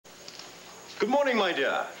Good morning, my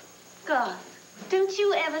dear. Garth, don't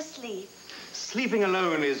you ever sleep? Sleeping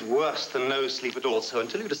alone is worse than no sleep at all, so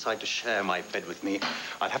until you decide to share my bed with me,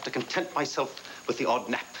 I'll have to content myself with the odd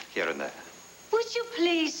nap here and there. Would you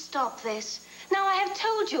please stop this? Now, I have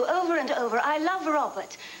told you over and over, I love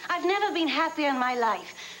Robert. I've never been happier in my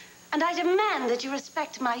life. And I demand that you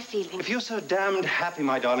respect my feelings. If you're so damned happy,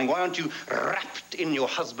 my darling, why aren't you wrapped in your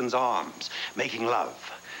husband's arms, making love,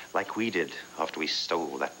 like we did after we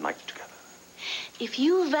stole that night together? If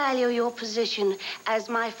you value your position as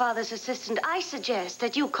my father's assistant, I suggest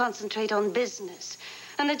that you concentrate on business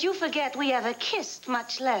and that you forget we ever kissed,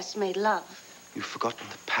 much less made love. You've forgotten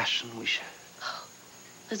the passion we shared. Oh,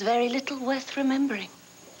 there's very little worth remembering.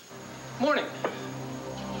 Morning.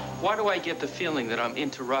 Why do I get the feeling that I'm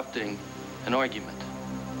interrupting an argument?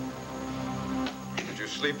 Did you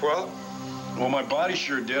sleep well? Well, my body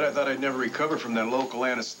sure did. I thought I'd never recover from that local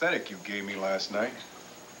anesthetic you gave me last night.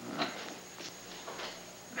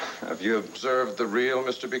 Have you observed the real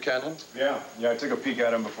Mr. Buchanan? Yeah, I took a peek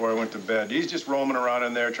at him before I went to bed. He's just roaming around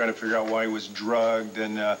in there trying to figure out why he was drugged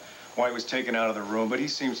and why he was taken out of the room, but he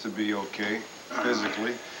seems to be okay,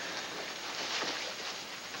 physically.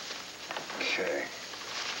 Okay.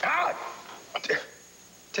 Ah!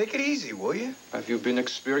 Take it easy, will you? Have you been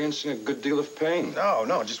experiencing a good deal of pain?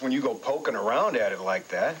 No, just when you go poking around at it like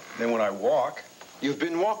that. Then when I walk. You've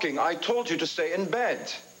been walking. I told you to stay in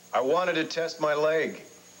bed. I wanted to test my leg.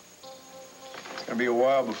 It's gonna be a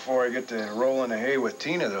while before I get to roll in the hay with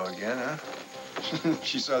Tina, though, again, huh?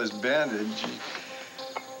 She saw this bandage.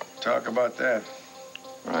 Talk about that.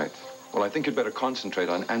 Right. Well, I think you'd better concentrate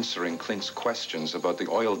on answering Clint's questions about the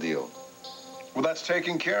oil deal. Well, that's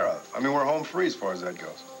taken care of. I mean, we're home free as far as that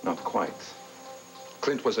goes. Not quite.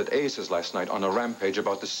 Clint was at Ace's last night on a rampage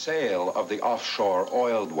about the sale of the offshore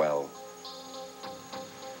oil well.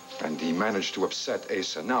 And he managed to upset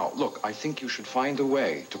Asa. Now, look, I think you should find a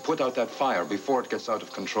way to put out that fire before it gets out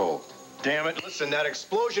of control. Damn it, listen, that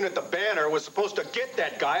explosion at the Banner was supposed to get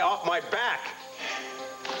that guy off my back.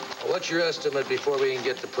 What's your estimate before we can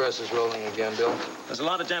get the presses rolling again, Bill? There's a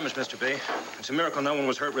lot of damage, Mr. B. It's a miracle no one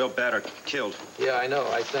was hurt real bad or killed. Yeah, I know.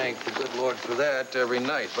 I thank the good Lord for that every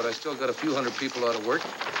night, but I still got a few hundred people out of work.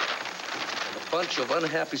 A bunch of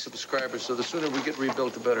unhappy subscribers, so the sooner we get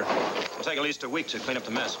rebuilt, the better. It'll take at least a week to clean up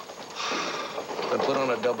the mess. Then put on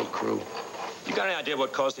a double crew. You got any idea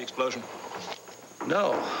what caused the explosion?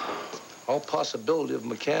 No. All possibility of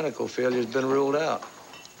mechanical failure has been ruled out.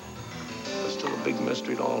 There's still a big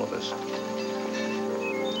mystery to all of us.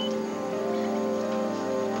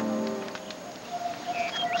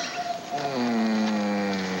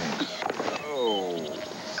 Oh.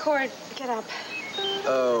 Cord, get up.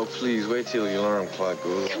 Oh, please, wait till the alarm clock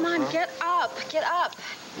goes off. Come on, get up. Get up.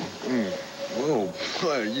 Whoa,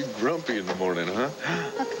 boy, are you grumpy in the morning, huh?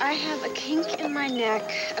 Look, I have a kink in my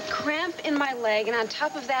neck, a cramp in my leg, and on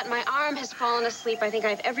top of that, my arm has fallen asleep. I think I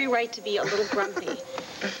have every right to be a little grumpy.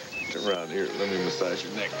 Around here, let me massage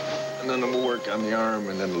your neck. And then I'm gonna work on the arm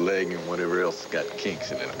and then the leg and whatever else got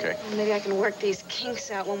kinks in it, okay? Well, maybe I can work these kinks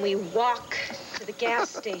out when we walk to the gas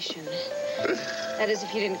station. That is,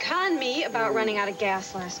 if you didn't con me about running out of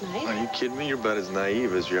gas last night. Are you kidding me? You're about as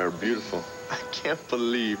naive as you are beautiful. I can't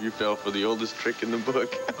believe you fell for the oldest trick in the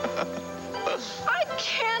book. I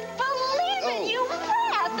can't believe it, you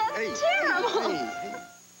rat! That's terrible!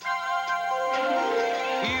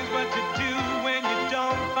 Here's what to do when you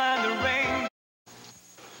don't find the rain.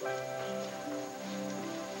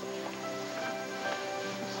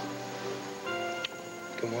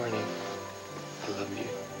 Good morning. I love you.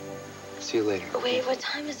 See you later. Wait, what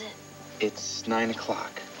time is it? It's 9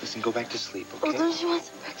 o'clock. Listen, go back to sleep, okay? Oh, don't you want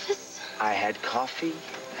some breakfast? I had coffee,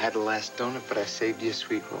 I had the last donut, but I saved you a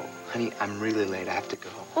sweet roll. Honey, I'm really late. I have to go.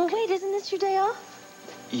 Oh, wait, isn't this your day off?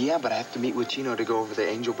 Yeah, but I have to meet with Gino to go over the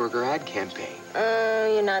Angel Burger ad campaign.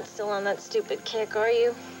 You're not still on that stupid kick, are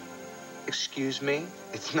you? Excuse me?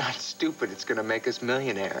 It's not stupid. It's gonna make us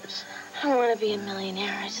millionaires. I don't want to be a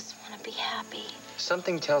millionaire. I just want to be happy.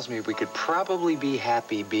 Something tells me we could probably be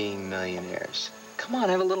happy being millionaires. Come on,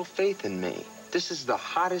 have a little faith in me. This is the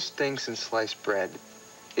hottest thing since sliced bread.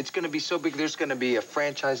 It's gonna be so big, there's gonna be a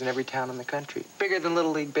franchise in every town in the country. Bigger than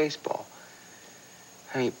Little League Baseball.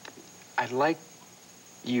 Honey, I'd like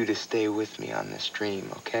you to stay with me on this dream,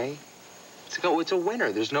 okay? It's a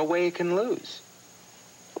winner. There's no way you can lose.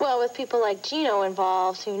 Well, with people like Gino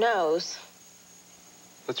involved, who knows?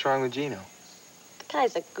 What's wrong with Gino? The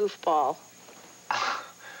guy's a goofball.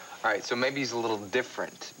 All right, so maybe he's a little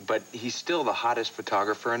different, but he's still the hottest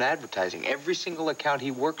photographer in advertising. Every single account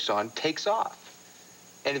he works on takes off.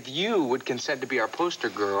 And if you would consent to be our poster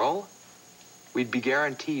girl, We'd be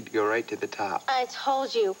guaranteed to go right to the top. I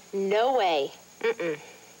told you, no way. Mm-mm.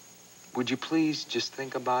 Would you please just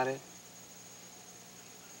think about it?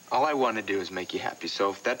 All I want to do is make you happy, so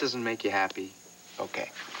if that doesn't make you happy, okay.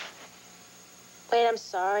 Wait, I'm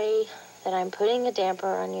sorry that I'm putting a damper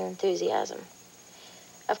on your enthusiasm.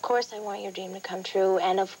 Of course I want your dream to come true,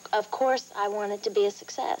 and of course I want it to be a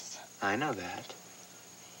success. I know that.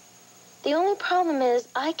 The only problem is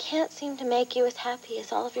I can't seem to make you as happy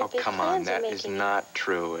as all of your big come friends on, are that making is you. not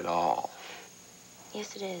true at all.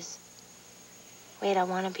 Yes, it is. Wait, I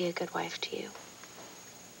want to be a good wife to you.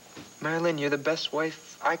 Marilyn, you're the best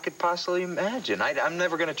wife I could possibly imagine. I'm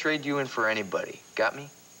never going to trade you in for anybody. Got me?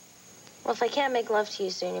 Well, if I can't make love to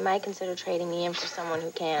you soon, you might consider trading me in for someone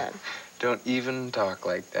who can. Don't even talk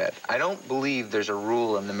like that. I don't believe there's a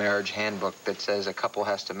rule in the marriage handbook that says a couple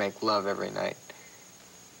has to make love every night.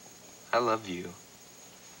 I love you.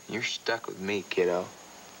 You're stuck with me, kiddo.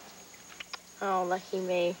 Oh, lucky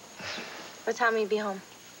me. What time will you be home?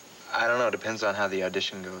 I don't know. Depends on how the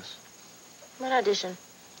audition goes. What audition?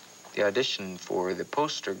 The audition for the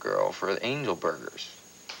poster girl for Angel Burgers.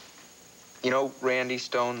 You know Randy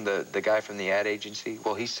Stone, the guy from the ad agency?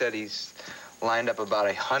 Well, he said he's lined up about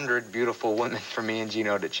 100 beautiful women for me and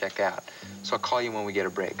Gino to check out. So I'll call you when we get a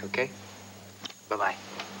break, okay? Bye-bye.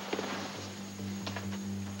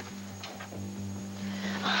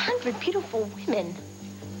 100 beautiful women.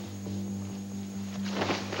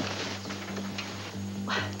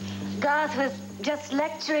 Garth was just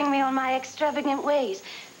lecturing me on my extravagant ways.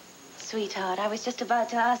 Sweetheart, I was just about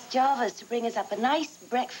to ask Jarvis to bring us up a nice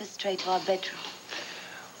breakfast tray to our bedroom.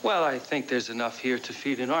 Well, I think there's enough here to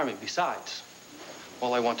feed an army. Besides,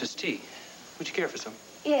 all I want is tea. Would you care for some?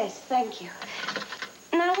 Yes, thank you.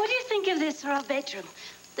 Now, what do you think of this for our bedroom?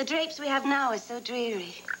 The drapes we have now are so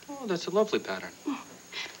dreary. Oh, that's a lovely pattern.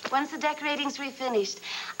 Once the decorating's refinished,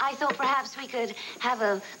 I thought perhaps we could have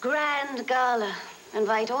a grand gala.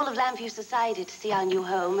 Invite all of Lambview society to see our new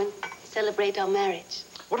home and celebrate our marriage.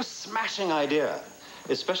 What a smashing idea,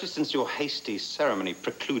 especially since your hasty ceremony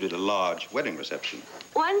precluded a large wedding reception.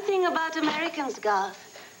 One thing about Americans, Garth,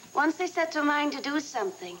 once they set their mind to do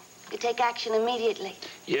something, they take action immediately.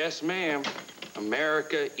 Yes, ma'am.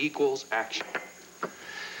 America equals action.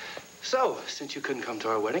 So, since you couldn't come to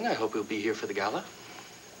our wedding, I hope you'll be here for the gala.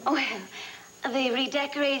 Well, the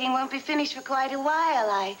redecorating won't be finished for quite a while.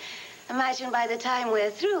 I imagine by the time we're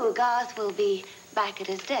through, Garth will be back at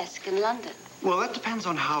his desk in London. Well, that depends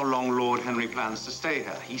on how long Lord Henry plans to stay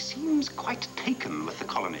here. He seems quite taken with the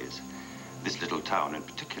colonies, this little town in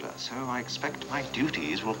particular, so I expect my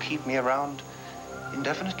duties will keep me around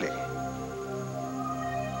indefinitely.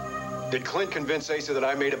 Did Clint convince Asa that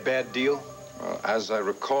I made a bad deal? Well, as I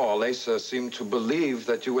recall, Asa seemed to believe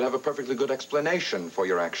that you would have a perfectly good explanation for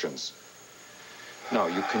your actions. Now,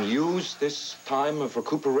 you can use this time of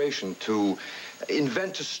recuperation to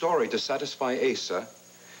invent a story to satisfy Asa,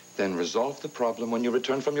 then resolve the problem when you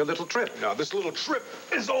return from your little trip. Now, this little trip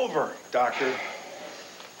is over, Doctor.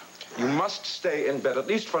 You must stay in bed at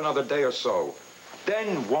least for another day or so.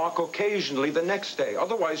 Then walk occasionally the next day.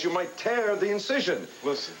 Otherwise, you might tear the incision.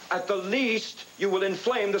 Listen. At the least, you will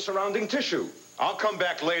inflame the surrounding tissue. I'll come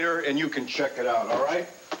back later and you can check it out, all right?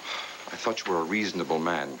 I thought you were a reasonable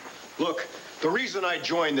man. Look, the reason I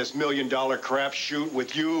joined this $1 million crapshoot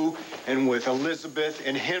with you and with Elizabeth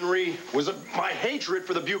and Henry was my hatred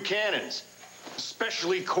for the Buchanans,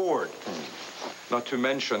 especially Cord. Not to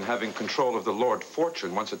mention having control of the Lord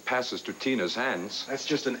Fortune once it passes to Tina's hands. That's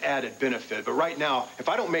just an added benefit. But right now, if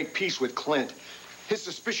I don't make peace with Clint, his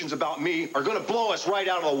suspicions about me are going to blow us right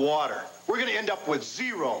out of the water. We're going to end up with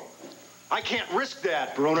zero. I can't risk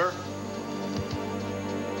that, Bruner.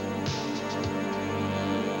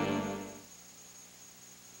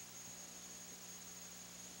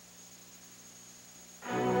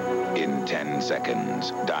 In 10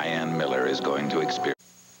 seconds, Diane Miller is going to experience...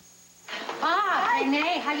 Ah,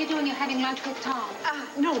 Renee, how you doing? You having lunch with Tom?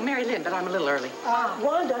 No, Mary Lynn, but I'm a little early.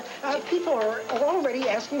 Wanda, people are already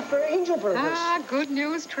asking for Angel Burgers. Ah, good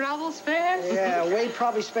news travels fast. Yeah, Wade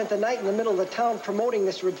probably spent the night in the middle of the town promoting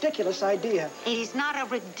this ridiculous idea. It is not a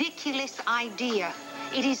ridiculous idea.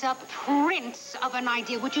 It is a prince of an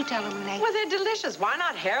idea. Would you tell him, Renee? Well, they're delicious. Why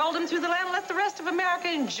not herald them through the land and let the rest of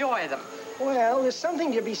America enjoy them? Well, there's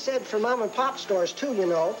something to be said for mom and pop stores, too, you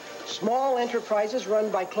know. Small enterprises run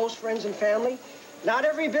by close friends and family. Not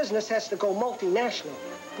every business has to go multinational.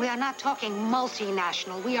 We are not talking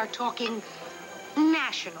multinational. We are talking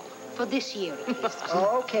national for this year.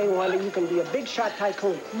 Okay, Wanda, you can be a big shot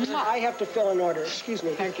tycoon. I have to fill an order. Excuse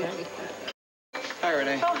me. Thank you. Hi,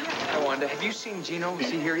 Renee. Oh, hi. Hi, Wanda. Have you seen Gino? Is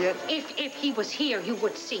he here yet? If he was here, you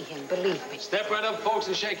would see him, believe me. Step right up, folks,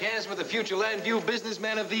 and shake hands with the future Landview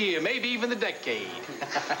Businessman of the Year, maybe even the decade.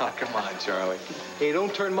 Oh, come on, Charlie. Hey,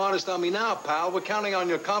 don't turn modest on me now, pal. We're counting on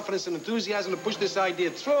your confidence and enthusiasm to push this idea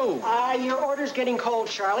through. Your order's getting cold,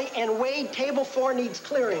 Charlie, and Wade, table 4 needs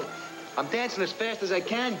clearing. I'm dancing as fast as I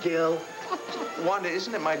can, Gil. Wanda,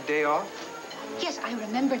 isn't it my day off? Yes, I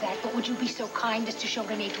remember that, but would you be so kind as to show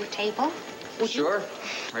Renee to a table? Would you? Sure.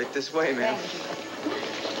 Right this way, ma'am.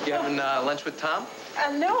 You having lunch with Tom?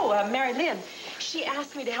 No, Mary Lynn. She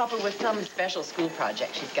asked me to help her with some special school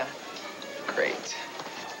project she's got. Great.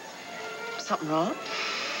 Something wrong?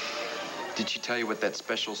 Did she tell you what that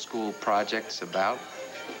special school project's about?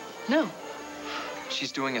 No.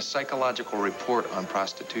 She's doing a psychological report on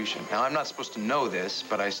prostitution. Now, I'm not supposed to know this,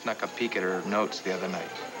 but I snuck a peek at her notes the other night.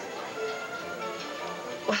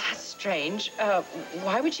 Well, that's strange.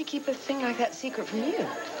 Why would she keep a thing like that secret from you?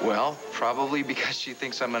 Well, probably because she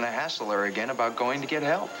thinks I'm gonna hassle her again about going to get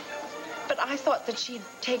help. But I thought that she'd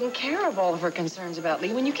taken care of all of her concerns about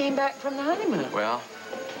Lee when you came back from the honeymoon. Well,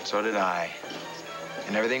 so did I.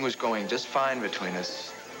 And everything was going just fine between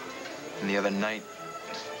us. And the other night...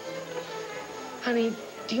 Honey,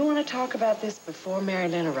 do you want to talk about this before Mary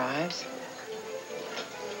Lynn arrives?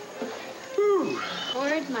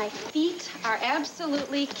 Lord, my feet are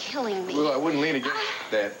absolutely killing me. Well, I wouldn't lean against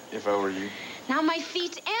that if I were you. Now my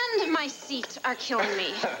feet and my seat are killing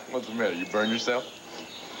me. What's the matter? You burn yourself?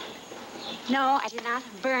 No, I did not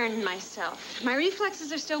burn myself. My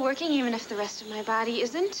reflexes are still working, even if the rest of my body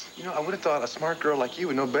isn't. You know, I would have thought a smart girl like you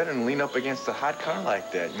would know better than lean up against a hot car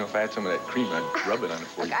like that. You know, if I had some of that cream, I'd rub it on it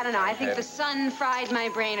for you. I don't know. I think the sun fried my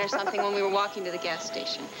brain or something when we were walking to the gas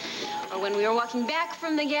station. Or when we were walking back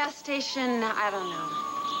from the gas station. I don't know.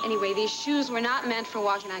 Anyway, these shoes were not meant for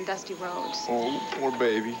walking on dusty roads. Oh, poor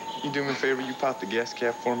baby. You do me a favor, you pop the gas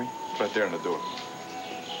cap for me? It's right there on the door.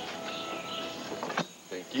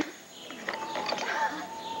 Thank you.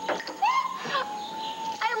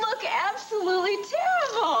 Absolutely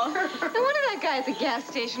terrible. No wonder that guy at the gas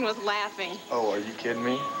station was laughing. Oh, are you kidding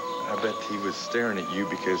me? I bet he was staring at you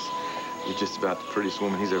because you're just about the prettiest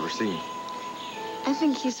woman he's ever seen. I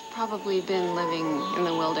think he's probably been living in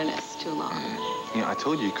the wilderness too long. You know, I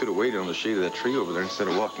told you you could have waited on the shade of that tree over there instead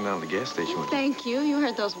of walking down to the gas station with me. Thank you. You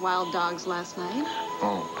heard those wild dogs last night.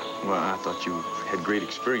 Oh, well, I thought you had great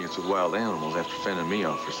experience with wild animals after fending me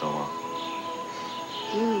off for so long.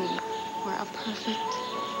 You were a perfect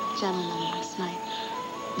gentleman last night.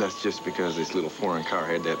 That's just because this little foreign car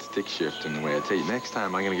had that stick shift in the way. I tell you, next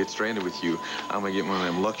time I'm going to get stranded with you, I'm going to get one of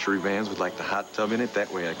them luxury vans with, like, the hot tub in it.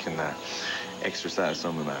 That way I can exercise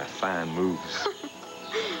some of my fine moves.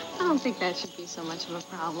 I don't think that should be so much of a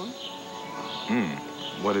problem.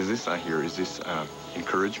 What is this I hear? Is this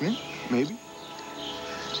encouragement, maybe?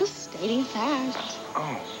 Just stating facts.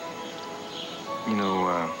 Oh. You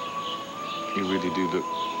know, you really do look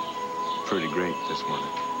pretty great this morning.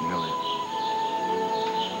 You know that?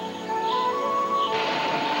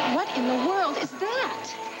 What in the world is that?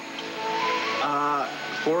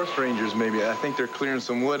 Forest rangers, maybe. I think they're clearing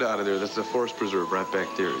some wood out of there. That's the forest preserve right back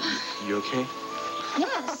there. You okay?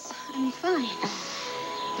 Yes, I'm fine.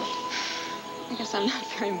 I guess I'm not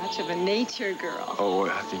very much of a nature girl. Oh,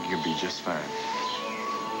 I think you'll be just fine.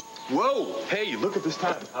 Whoa! Hey, look at this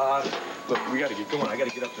time. Look, we gotta get going. I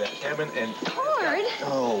gotta get up to that cabin and... Cord?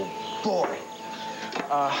 Oh, boy.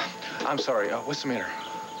 I'm sorry. What's the matter?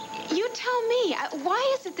 You tell me.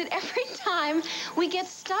 Why is it that every time we get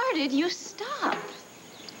started, you stop?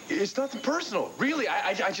 It's nothing personal. Really,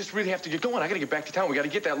 I just really have to get going. I gotta get back to town. We gotta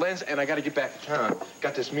get that lens, and I gotta get back to town.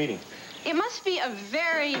 Got this meeting. It must be a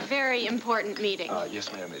very, very important meeting.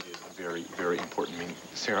 Yes, ma'am. It is a very, very important meeting.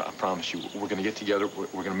 Sarah, I promise you, we're gonna get together.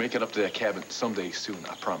 We're gonna make it up to that cabin someday soon.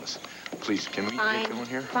 I promise. Please, can we get going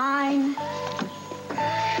here? Fine.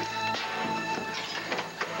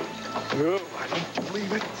 Oh, I don't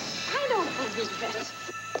believe it. I don't believe it.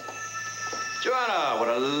 Joanna, what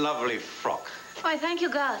a lovely frock. Why, thank you,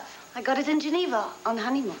 Garth. I got it in Geneva on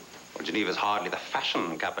honeymoon. Well, Geneva's hardly the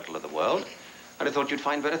fashion capital of the world. I'd have thought you'd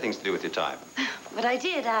find better things to do with your time. But I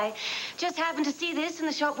did. I just happened to see this in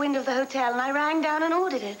the shop window of the hotel, and I rang down and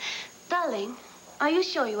ordered it. Darling, are you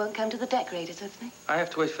sure you won't come to the decorators with me? I have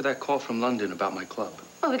to wait for that call from London about my club.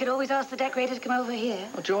 Well, we could always ask the decorator to come over here.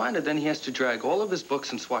 Well, Joanna, then he has to drag all of his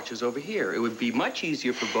books and swatches over here. It would be much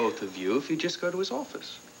easier for both of you if you just go to his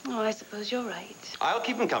office. Oh, I suppose you're right. I'll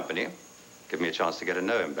keep him company. Give me a chance to get to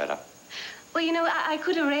know him better. Well, you know, I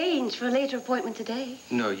could arrange for a later appointment today.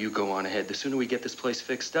 No, you go on ahead. The sooner we get this place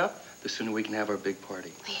fixed up, the sooner we can have our big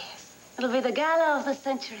party. Yes. It'll be the gala of the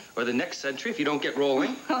century. Or the next century if you don't get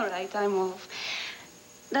rolling. All right, I'm off.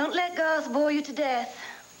 Don't let Garth bore you to death.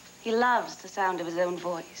 He loves the sound of his own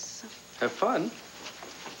voice. Have fun.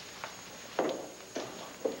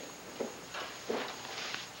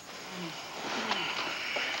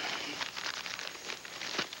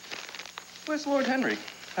 Where's Lord Henry?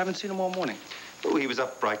 Haven't seen him all morning. Oh, he was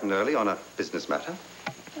up bright and early on a business matter.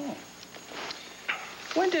 Oh.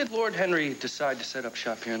 When did Lord Henry decide to set up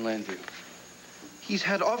shop here in Landview? He's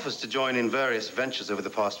had offers to join in various ventures over the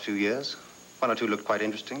past few years. One or two looked quite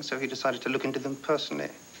interesting, so he decided to look into them personally.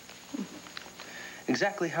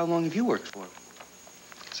 Exactly how long have you worked for him?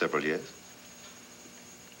 Several years.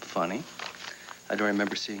 Funny. I don't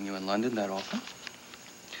remember seeing you in London that often.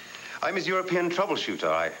 I'm his European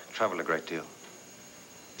troubleshooter. I travel a great deal.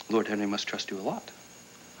 Lord Henry must trust you a lot.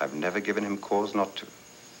 I've never given him cause not to.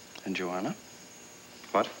 And Joanna?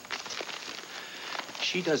 What?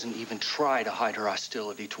 She doesn't even try to hide her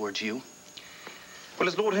hostility towards you. Well,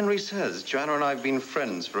 as Lord Henry says, Joanna and I have been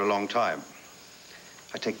friends for a long time.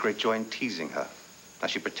 I take great joy in teasing her. Now,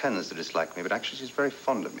 she pretends to dislike me, but actually she's very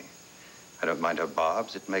fond of me. I don't mind her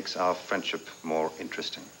barbs. It makes our friendship more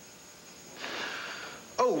interesting.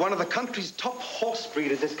 Oh, one of the country's top horse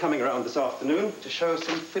breeders is coming around this afternoon to show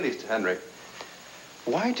some fillies to Henry.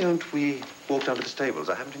 Why don't we walk down to the stables?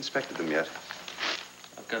 I haven't inspected them yet.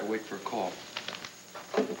 I've got to wait for a call.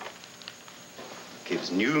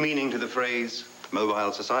 Gives new meaning to the phrase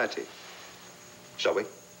mobile society. Shall we?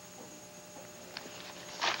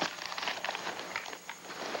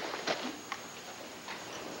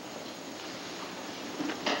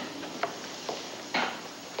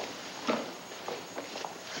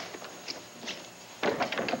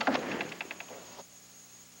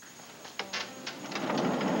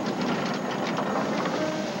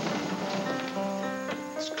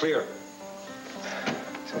 It's clear.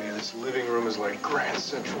 Tell you, this living room is like Grand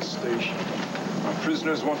Central Station. Our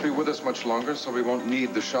prisoners won't be with us much longer, so we won't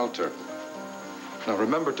need the shelter. Now,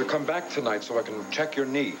 remember to come back tonight so I can check your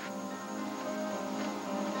knee.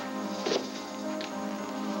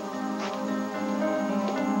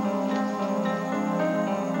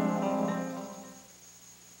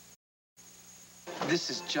 This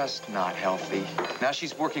is just not healthy. Now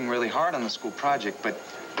she's working really hard on the school project, but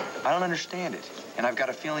I don't understand it. And I've got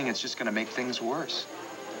a feeling it's just going to make things worse.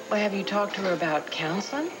 Well, have you talked to her about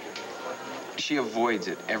counseling? She avoids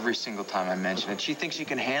it every single time I mention it. She thinks she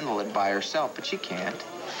can handle it by herself, but she can't.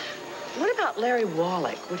 What about Larry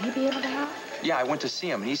Wallach? Would he be able to help? Yeah, I went to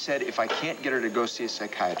see him, and he said if I can't get her to go see a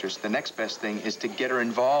psychiatrist, the next best thing is to get her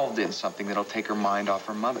involved in something that'll take her mind off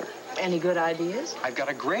her mother. Any good ideas? I've got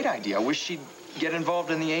a great idea. I wish she'd get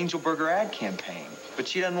involved in the Angelberger ad campaign, but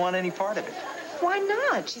she doesn't want any part of it. Why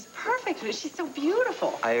not? She's perfect. She's so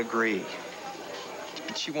beautiful. I agree.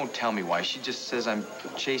 But she won't tell me why. She just says I'm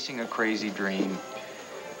chasing a crazy dream.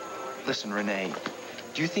 Listen, Renee,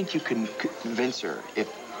 do you think you can convince her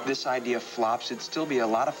if this idea flops, it'd still be a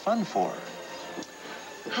lot of fun for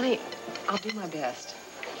her? Honey, I'll do my best.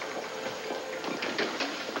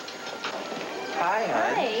 Hi,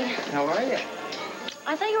 hon. Hi. How are you?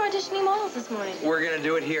 I thought you were auditioning models this morning. We're going to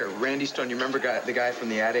do it here. Randy Stone, you remember the guy from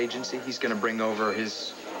the ad agency? He's going to bring over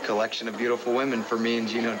his collection of beautiful women for me and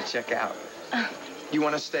Gino to check out. You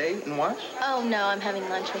want to stay and watch? Oh, no, I'm having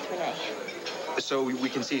lunch with Renee. So we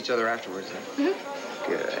can see each other afterwards, then?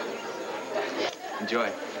 Mm-hmm. Good. Enjoy.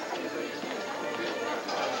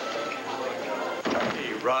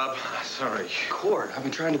 Hey, Rob. Sorry. Cord, I've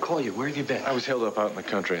been trying to call you. Where have you been? I was held up out in the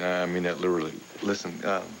country. I mean that literally. Listen,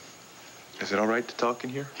 is it all right to talk in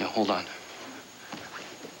here? Yeah, hold on.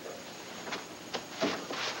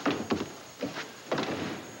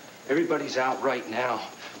 Everybody's out right now.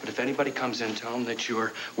 But if anybody comes in, tell them that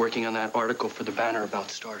you're working on that article for the Banner about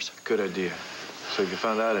stars. Good idea. So have you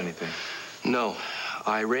found out anything? No.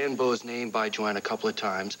 I ran Beau's name by Joanne a couple of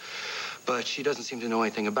times, but she doesn't seem to know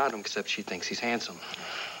anything about him except she thinks he's handsome.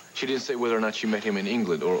 She didn't say whether or not she met him in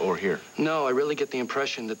England or here. No, I really get the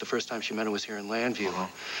impression that the first time she met him was here in Landview.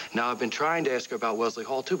 Now, I've been trying to ask her about Wellesley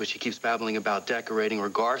Hall, too, but she keeps babbling about decorating or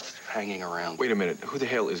Garth hanging around. Wait a minute. Who the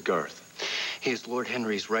hell is Garth? He is Lord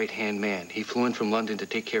Henry's right-hand man. He flew in from London to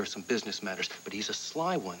take care of some business matters, but he's a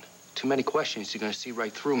sly one. Too many questions, you're going to see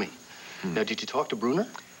right through me. Now, did you talk to Bruner?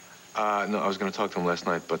 No, I was going to talk to him last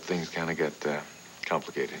night, but things kind of got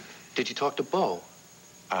complicated. Did you talk to Beau?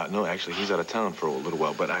 No, actually, he's out of town for a little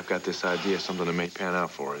while, but I've got this idea, something that may pan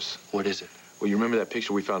out for us. What is it? Well, you remember that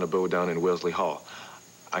picture we found of Beau down in Wellesley Hall?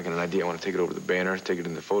 I got an idea. I want to take it over to the Banner, take it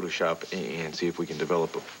into Photoshop, and see if we can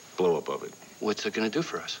develop a blow-up of it. What's it going to do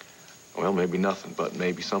for us? Well, maybe nothing, but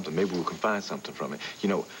maybe something. Maybe we can find something from it. You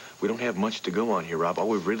know, we don't have much to go on here, Rob. All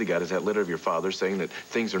we've really got is that letter of your father saying that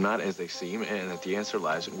things are not as they seem and that the answer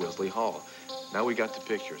lies in Wellesley Hall. Now we got the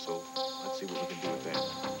picture, so let's see what we can do with that.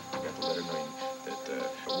 We got the letter knowing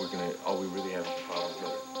that all we really have is the father's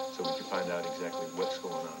letter. So we can find out exactly what's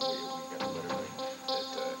going on. We got the letter knowing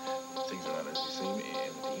that things are not as they seem and the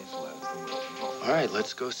answer is things are. All right,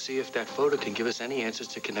 let's go see if that photo can give us any answers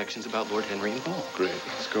to connections about Lord Henry and Paul. Great,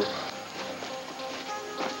 let's go.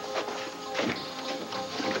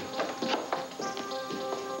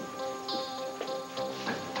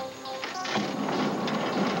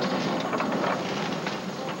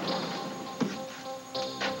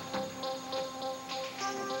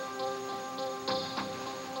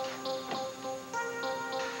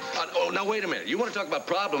 Now, wait a minute. You want to talk about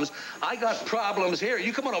problems? I got problems here.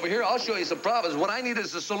 You come on over here. I'll show you some problems. What I need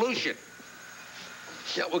is a solution.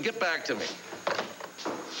 Yeah, well, get back to me.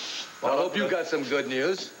 Well, I hope you got some good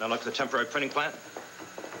news. Now, like the temporary printing plant?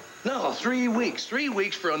 No, 3 weeks. 3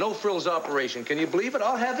 weeks for a no-frills operation. Can you believe it?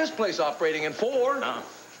 I'll have this place operating in 4. No.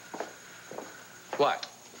 What?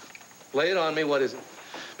 Lay it on me. What is it?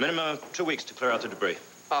 Minimum of 2 weeks to clear out the debris.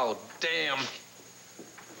 Oh, damn.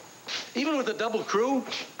 Even with a double crew?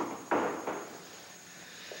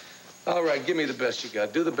 All right, give me the best you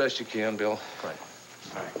got. Do the best you can, Bill. Right.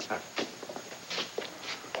 All right.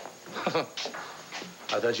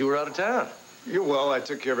 I thought you were out of town. Well, I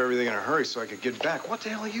took care of everything in a hurry so I could get back. What the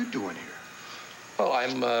hell are you doing here? Oh,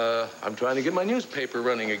 I'm trying to get my newspaper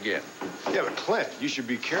running again. Yeah, but Clint, you should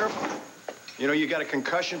be careful. You know, you got a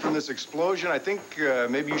concussion from this explosion. I think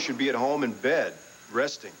maybe you should be at home in bed,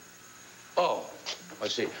 resting. Oh, I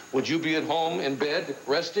see. Would you be at home in bed,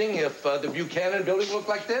 resting, if the Buchanan building looked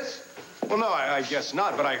like this? Well, no, I guess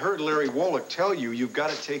not. But I heard Larry Woloch tell you you've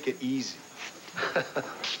got to take it easy.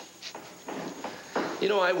 You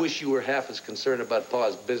know, I wish you were half as concerned about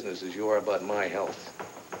Pa's business as you are about my health.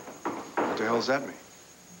 What the hell does that mean?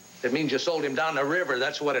 It means you sold him down the river.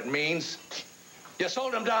 That's what it means. You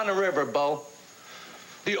sold him down the river, Bo.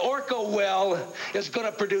 The Orca well is going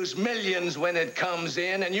to produce millions when it comes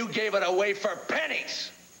in, and you gave it away for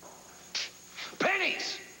pennies.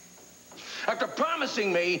 Pennies! After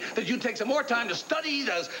promising me that you'd take some more time to study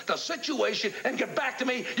the situation and get back to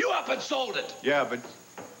me, you up and sold it. Yeah, but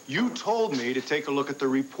you told me to take a look at the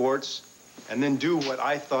reports and then do what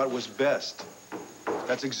I thought was best.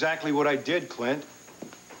 That's exactly what I did, Clint.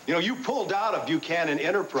 You know, you pulled out of Buchanan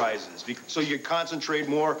Enterprises so you could concentrate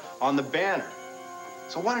more on the banner.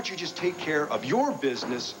 So why don't you just take care of your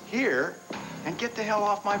business here and get the hell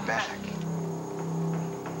off my back?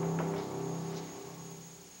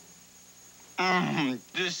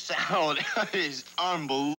 This sound is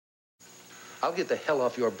unbelievable. I'll get the hell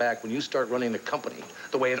off your back when you start running the company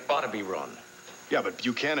the way it ought to be run. Yeah, but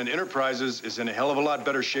Buchanan Enterprises is in a hell of a lot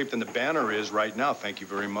better shape than the banner is right now, thank you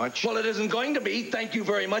very much. Well, it isn't going to be, thank you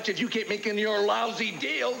very much, if you keep making your lousy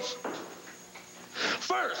deals.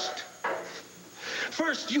 First,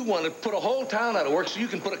 you want to put a whole town out of work so you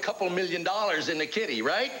can put a couple $1 million in the kitty,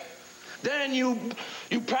 right? Then you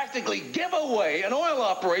practically give away an oil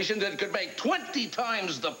operation that could make 20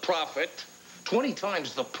 times the profit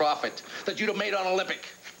that you'd have made on Olympic.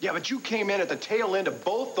 Yeah, but you came in at the tail end of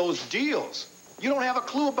both those deals. You don't have a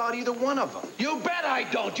clue about either one of them. You bet I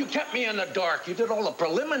don't. You kept me in the dark. You did all the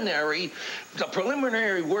preliminary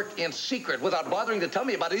work in secret without bothering to tell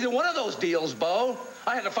me about either one of those deals, Bo.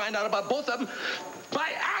 I had to find out about both of them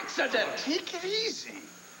by accident. Take it easy.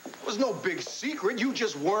 It was no big secret. You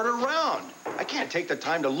just weren't around. I can't take the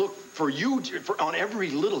time to look for you on every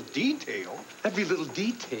little detail. Every little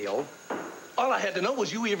detail? All I had to know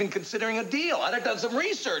was you were even considering a deal. I'd have done some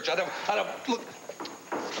research. I'd have looked.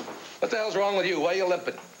 What the hell's wrong with you? Why are you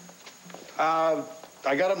limping? I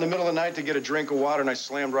got up in the middle of the night to get a drink of water, and I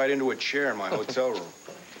slammed right into a chair in my hotel room.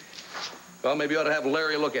 Well, maybe you ought to have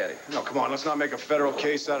Larry look at it. No, come on, let's not make a federal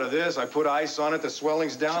case out of this. I put ice on it, the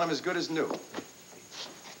swelling's down, I'm as good as new.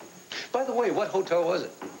 By the way, what hotel was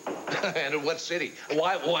it? And in what city?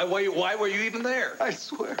 Why were you even there? I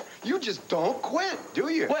swear, you just don't quit, do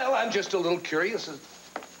you? Well, I'm just a little curious.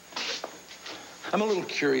 I'm a little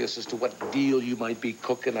curious as to what deal you might be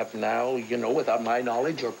cooking up now, you know, without my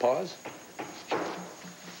knowledge or pause.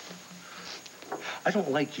 I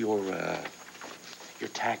don't like your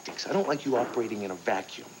tactics. I don't like you operating in a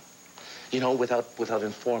vacuum. You know, without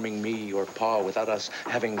informing me or Pa, without us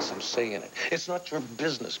having some say in it. It's not your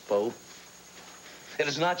business, Bo. It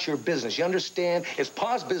is not your business. You understand? It's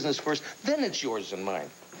Pa's business first, then it's yours and mine.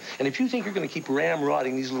 And if you think you're going to keep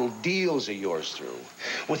ramrodding these little deals of yours through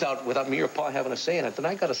without me or Pa having a say in it, then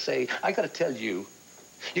I got to tell you,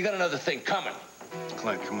 you got another thing coming.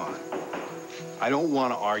 Clint, come on. I don't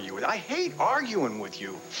want to argue with you. I hate arguing with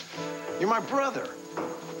you. You're my brother.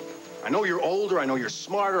 I know you're older, I know you're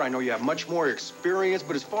smarter, I know you have much more experience,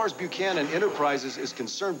 but as far as Buchanan Enterprises is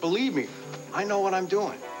concerned, believe me, I know what I'm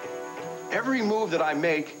doing. Every move that I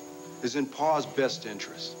make is in Pa's best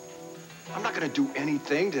interest. I'm not gonna do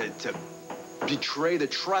anything to betray the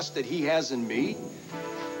trust that he has in me.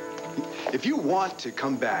 If you want to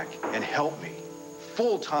come back and help me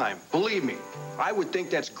full-time, believe me, I would think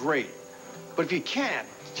that's great. But if you can't,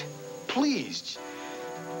 please,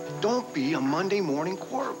 don't be a Monday morning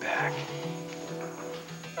quarterback.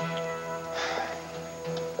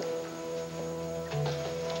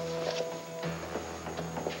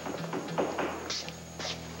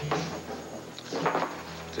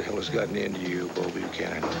 What the hell has gotten into you, Bo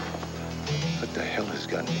Buchanan? What the hell has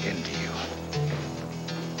gotten into you?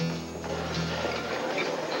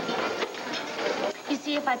 You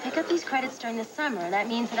see, if I pick up these credits during the summer, that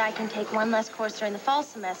means that I can take one less course during the fall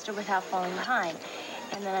semester without falling behind.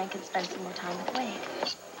 And then I can spend some more time with Wade.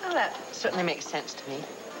 Well, that certainly makes sense to me.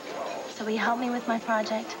 So will you help me with my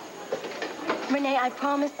project? Renee, I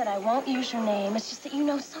promise that I won't use your name. It's just that you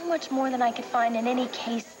know so much more than I could find in any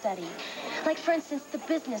case study. Like, for instance, the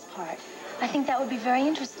business part. I think that would be very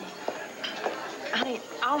interesting. Honey,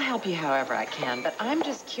 I'll help you however I can, but I'm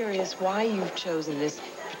just curious why you've chosen this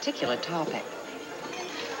particular topic.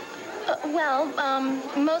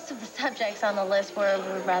 Most of the subjects on the list were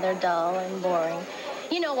rather dull and boring.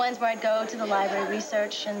 You know, ones where I'd go to the library,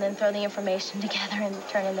 research, and then throw the information together and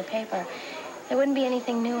turn in the paper. There wouldn't be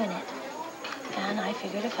anything new in it. And I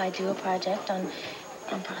figured if I do a project on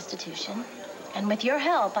prostitution, and with your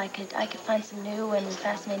help, I could find some new and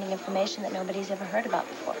fascinating information that nobody's ever heard about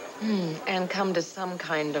before. And come to some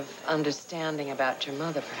kind of understanding about your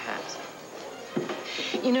mother, perhaps.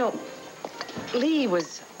 You know, Lee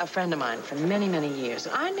was a friend of mine for many, many years.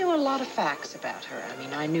 I knew a lot of facts about her. I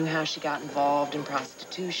mean, I knew how she got involved in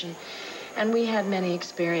prostitution, and we had many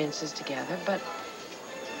experiences together, but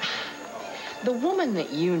the woman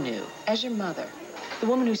that you knew as your mother, the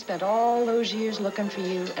woman who spent all those years looking for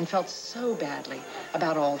you and felt so badly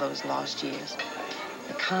about all those lost years,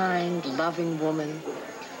 the kind, loving woman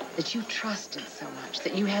that you trusted so much,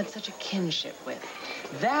 that you had such a kinship with,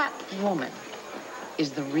 that woman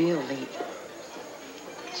is the real Lee.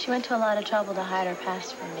 She went to a lot of trouble to hide her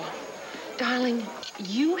past from me. Darling,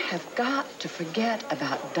 you have got to forget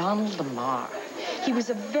about Donald Lamar. He was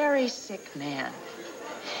a very sick man.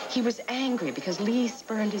 He was angry because Lee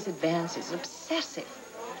spurned his advances, obsessive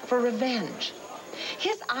for revenge.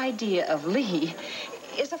 His idea of Lee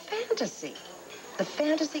is a fantasy, the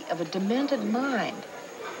fantasy of a demented mind.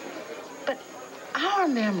 But our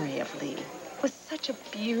memory of Lee was such a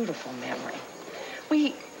beautiful memory.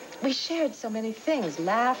 We shared so many things,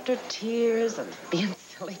 laughter, tears, and being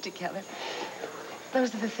silly together.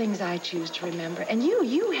 Those are the things I choose to remember. And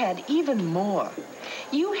you had even more.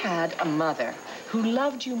 You had a mother who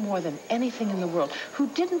loved you more than anything in the world, who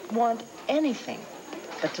didn't want anything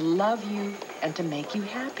but to love you and to make you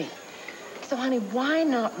happy. So, honey, why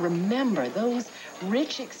not remember those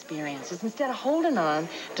rich experiences instead of holding on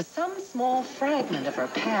to some small fragment of her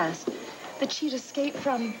past that she'd escaped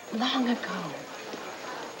from long ago?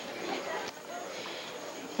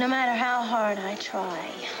 No matter how hard I try,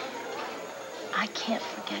 I can't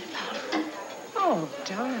forget about her. Oh,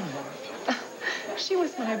 darling. She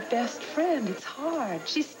was my best friend. It's hard.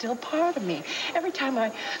 She's still part of me. Every time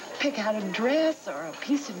I pick out a dress or a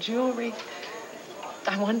piece of jewelry,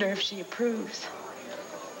 I wonder if she approves.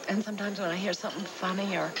 And sometimes when I hear something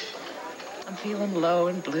funny or I'm feeling low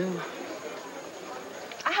and blue,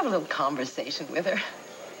 I have a little conversation with her.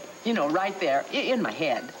 You know, right there in my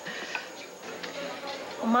head.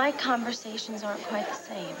 Well, my conversations aren't quite the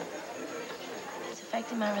same. It's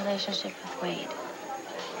affecting my relationship with Wade.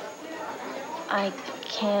 I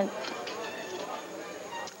can't...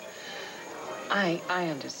 I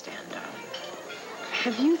understand, darling.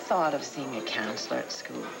 Have you thought of seeing a counselor at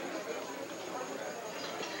school?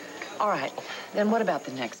 All right, then what about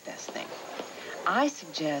the next best thing? I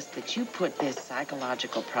suggest that you put this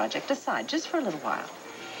psychological project aside just for a little while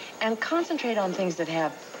and concentrate on things that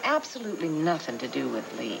have absolutely nothing to do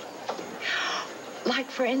with Lee. Like,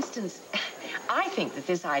 for instance, I think that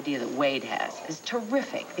this idea that Wade has is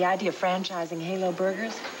terrific, the idea of franchising Halo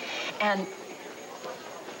Burgers. And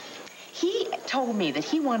he told me that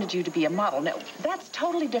he wanted you to be a model. Now, that's a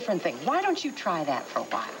totally different thing. Why don't you try that for a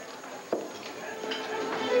while?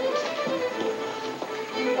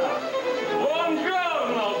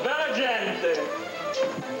 Buongiorno, bella gente.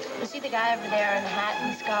 You see the guy over there in the hat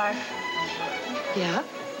and the scarf? Yeah?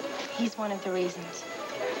 He's one of the reasons.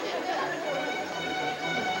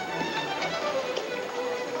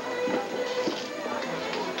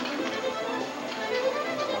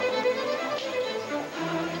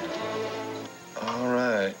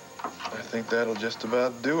 think that'll just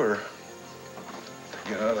about do her.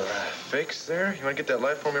 Get out of the fix there. You want to get that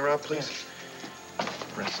light for me, Rob, please?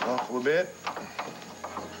 Press off a little bit.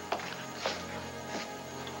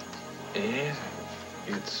 And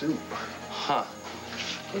get soup. Huh.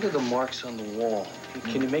 Look at the marks on the wall.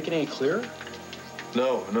 Can you make it any clearer?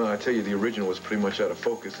 No, I tell you, the original was pretty much out of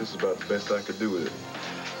focus. This is about the best I could do with it.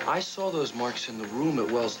 I saw those marks in the room at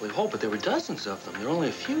Wellesley Hall, but there were dozens of them. There were only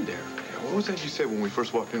a few there. Yeah, what was that you said when we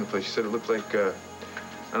first walked in the place? You said it looked like, I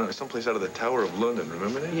don't know, someplace out of the Tower of London.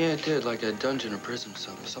 Remember that? Yeah, it did. Like a dungeon or prison,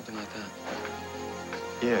 something like that.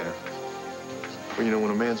 Yeah. Well, you know, when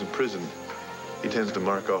a man's in prison, he tends to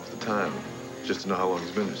mark off the time just to know how long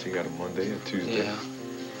he's been there. So you got a Monday, a Tuesday. Yeah.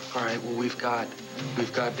 All right, well, we've got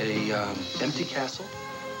a empty castle,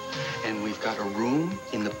 and we've got a room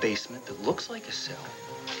in the basement that looks like a cell.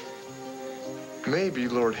 Maybe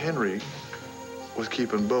Lord Henry was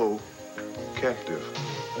keeping Beau captive.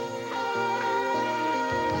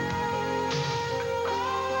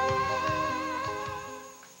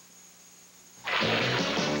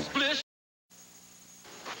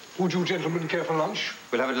 Would you gentlemen care for lunch?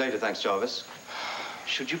 We'll have it later, thanks, Jarvis.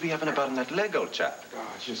 Should you be up and about in that leg, old chap? Oh,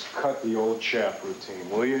 just cut the old chap routine,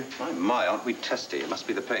 will you? My, aren't we testy? It must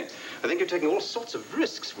be the pain. I think you're taking all sorts of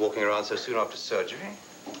risks walking around so soon after surgery.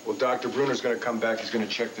 Well, Dr. Bruner's going to come back. He's going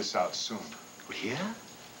to check this out soon. Well, yeah?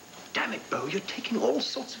 Damn it, Beau, you're taking all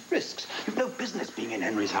sorts of risks. You've no business being in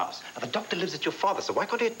Henry's house. Now, the doctor lives at your father's, so why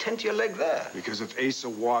can't he attend to your leg there? Because if Asa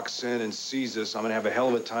walks in and sees us, I'm going to have a hell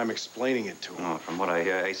of a time explaining it to him. Oh, from what I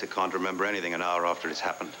hear, Asa can't remember anything an hour after it's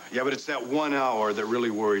happened. Yeah, but it's that 1 hour that really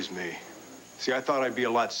worries me. See, I thought I'd be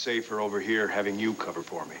a lot safer over here having you cover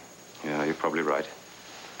for me. Yeah, you're probably right.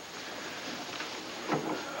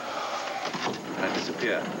 Now,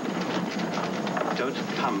 disappear. Don't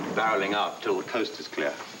come barreling out till the coast is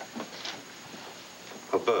clear.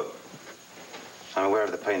 Oh, Beau, I'm aware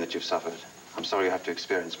of the pain that you've suffered. I'm sorry you have to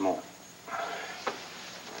experience more.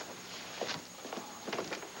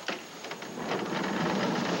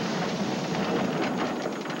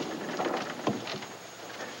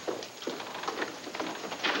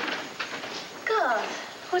 Garth,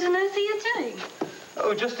 what on earth are you doing?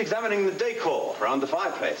 Oh, just examining the decor around the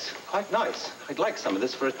fireplace. Quite nice. I'd like some of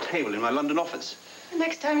this for a table in my London office.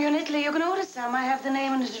 Next time you're in Italy, you can order some. I have the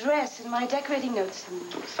name and address in my decorating notes.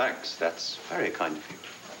 Oh, thanks. That's very kind of you.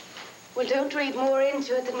 Well, don't read more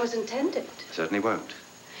into it than was intended. Certainly won't.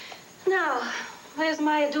 Now, where's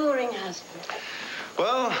my adoring husband?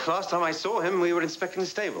 Well, last time I saw him, we were inspecting the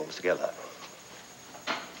stables together.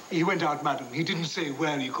 He went out, madam. He didn't say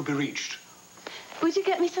where you could be reached. Would you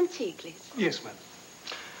get me some tea, please? Yes, madam.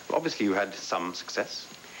 Well, obviously, you had some success.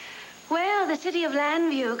 Well, the city of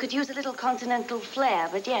Landview could use a little continental flair,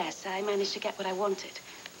 but yes, I managed to get what I wanted.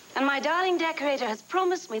 And my darling decorator has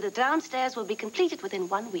promised me that downstairs will be completed within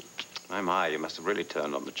 1 week. My, you must have really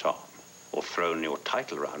turned on the charm. Or thrown your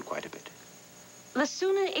title around quite a bit. The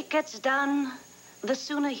sooner it gets done, the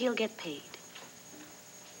sooner he'll get paid.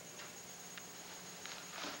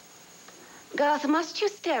 Garth, must you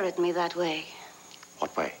stare at me that way?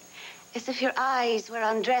 What way? As if your eyes were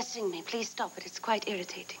undressing me. Please stop it. It's quite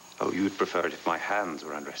irritating. Oh, you'd prefer it if my hands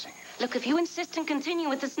were undressing you. Look, if you insist on continuing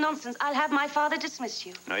with this nonsense, I'll have my father dismiss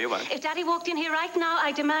you. No, you won't. If Daddy walked in here right now,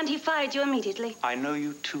 I demand he fired you immediately. I know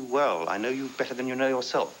you too well. I know you better than you know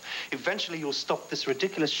yourself. Eventually, you'll stop this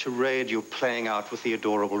ridiculous charade you're playing out with the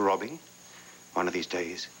adorable Robbie. One of these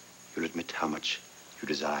days, you'll admit how much you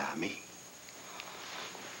desire me.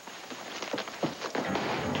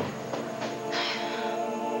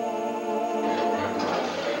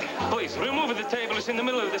 Please, remove the table. It's in the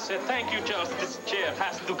middle of this. Thank you, Charles. This chair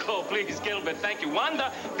has to go. Please, Gilbert. Thank you.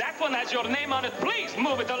 Wanda, that one has your name on it. Please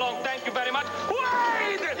move it along. Thank you very much.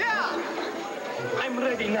 Wait! Yeah! I'm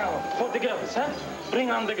ready now for the girls, huh? Bring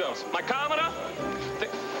on the girls. My camera.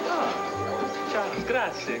 Oh, Charles,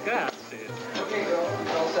 grazie, grazie. Okay, girl.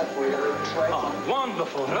 All set for you. Oh,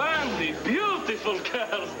 wonderful. Randy, beautiful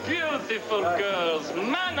girls. Beautiful girls.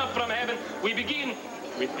 Manna from heaven. We begin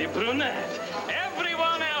with the brunette.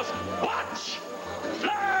 Everyone else, watch!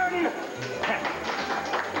 Learn!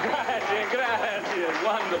 Grazie, grazie.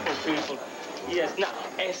 Wonderful people. Yes, now,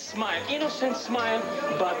 a smile. Innocent smile,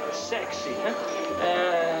 but sexy. Huh?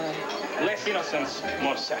 Less innocence,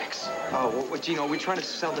 more sex. Oh, well, Gino, we're trying to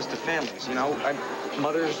sell this to families, you know?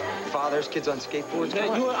 Mothers, fathers, kids on skateboards.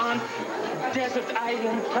 You're on desert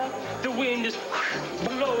island, huh? The wind is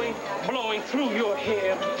blowing through your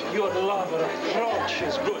hair. Your lover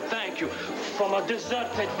approaches. Good, thank you. From a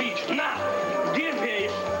deserted beach. Now, give me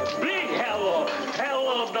a big hello.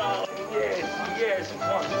 Hello, darling. Yes,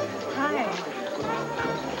 wonderful.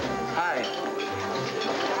 Hi.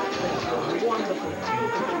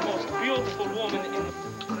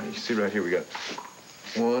 see right here, we got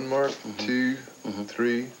 1 mark, 2,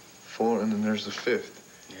 3, 4, and then there's the 5th.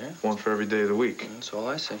 Yeah. 1 for every day of the week. That's all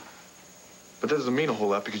I see. But that doesn't mean a whole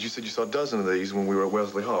lot because you said you saw a dozen of these when we were at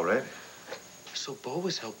Wellesley Hall, right? So Bo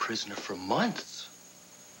was held prisoner for months.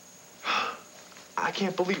 I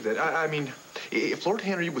can't believe that. I mean, if Lord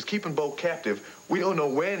Henry was keeping Bo captive, we don't know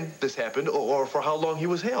when this happened or for how long he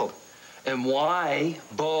was held. And why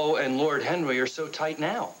Bo and Lord Henry are so tight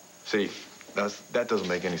now. See, that doesn't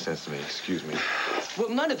make any sense to me. Excuse me. Well,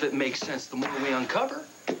 none of it makes sense the more we uncover.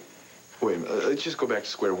 Wait a minute. Let's just go back to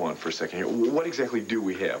square one for a second here. What exactly do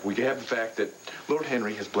we have? We have the fact that Lord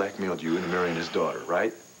Henry has blackmailed you into marrying his daughter,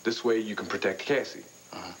 right? This way you can protect Cassie.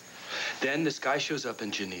 Then this guy shows up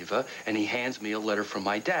in Geneva, and he hands me a letter from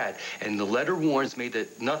my dad. And the letter warns me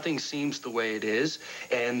that nothing seems the way it is,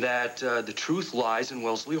 and that the truth lies in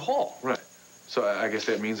Wellesley Hall. Right. So I guess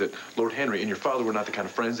that means that Lord Henry and your father were not the kind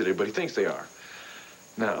of friends that everybody thinks they are.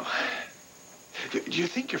 Now, do you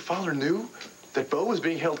think your father knew that Bo was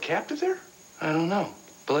being held captive there? I don't know,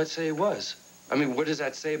 but let's say he was. I mean, what does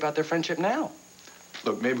that say about their friendship now?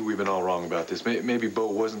 Look, maybe we've been all wrong about this. Maybe Bo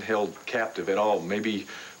wasn't held captive at all. Maybe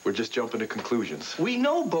we're just jumping to conclusions. We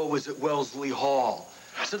know Bo was at Wellesley Hall,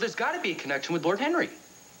 so there's got to be a connection with Lord Henry.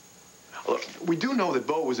 Look, we do know that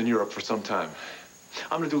Bo was in Europe for some time.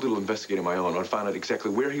 I'm going to do a little investigating of my own and find out exactly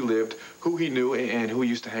where he lived, who he knew, and who he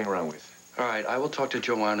used to hang around with. All right, I will talk to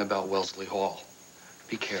Joanne about Wellesley Hall.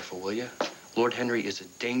 Be careful, will you? Lord Henry is a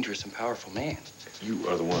dangerous and powerful man. You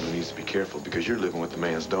are the one who needs to be careful because you're living with the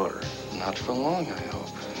man's daughter. Not for long, I hope.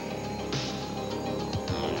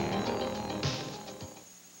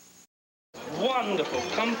 Wonderful.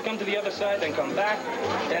 Come to the other side, then come back.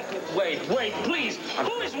 Then wait, please.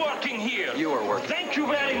 Who is working here? You are working. Thank you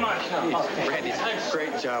very much. Randy,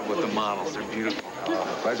 great job with the models. They're beautiful.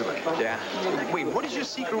 Pleasure, mate. Yeah. Wait, what is your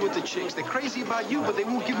secret with the chicks? They're crazy about you, but they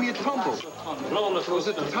won't give me a tumble. It was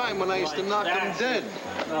at the time when I used to knock them dead.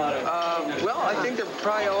 Well, I think they're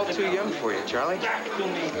probably all too young for you, Charlie. Yeah.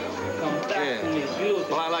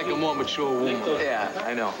 Well, I like a more mature woman. Yeah,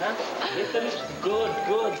 I know. Good.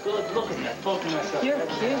 Look at that. You're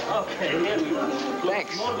cute. Okay, here we go.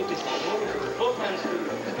 Thanks.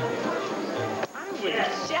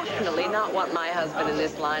 Definitely not want my husband in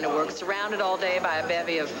this line of work, surrounded all day by a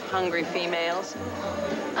bevy of hungry females.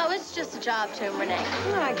 Oh, it's just a job to him, Renee.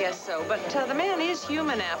 Well, I guess so, but the man is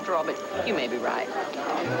human after all, but you may be right.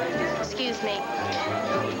 Excuse me.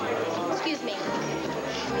 Excuse me.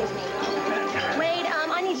 Wade,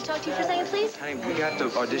 I need to talk to you for a second, please. Honey, we got to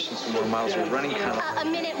audition some more models. We're running kind of... A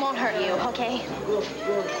minute won't hurt you, okay?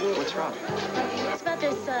 What's wrong? It's about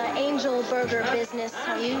this Angel Burger business.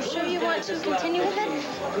 Are you sure you want to continue with it?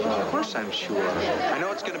 Well, of course I'm sure. I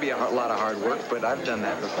know it's going to be a lot of hard work, but I've done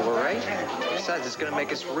that before, right? Besides, it's going to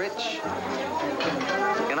make us rich.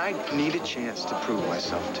 And I need a chance to prove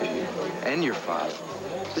myself to you and your father.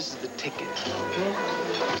 This is the ticket.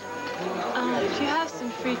 If you have some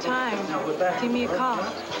free time, give me a call.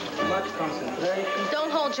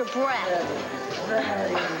 Don't hold your breath.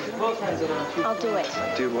 I'll do it.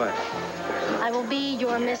 Do what? I will be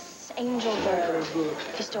your Miss Angel Burger, if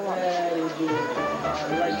you still want me.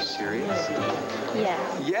 Are you serious? Yeah.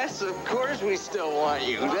 Yes, of course we still want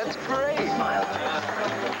you. That's great.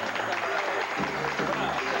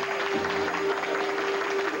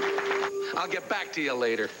 I'll get back to you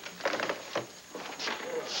later.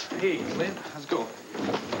 Hey, Clint, how's it going?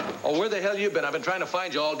 Oh, where the hell you been? I've been trying to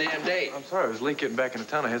find you all damn day. I'm sorry, I was late getting back into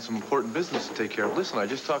town. I had some important business to take care of. Listen, I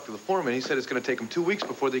just talked to the foreman. He said it's going to take them 2 weeks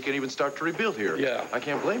before they can even start to rebuild here. Yeah. I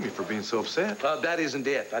can't blame you for being so upset. That isn't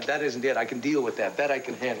it. That isn't it. I can deal with that. That I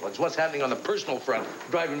can handle. It's what's happening on the personal front,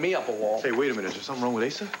 driving me up a wall. Hey, wait a minute. Is there something wrong with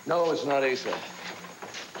Asa? No, it's not Asa.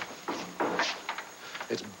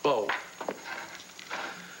 It's Bo.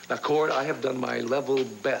 Now, Cord, I have done my level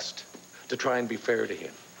best to try and be fair to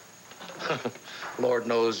him. Lord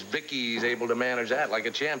knows Vicky's able to manage that like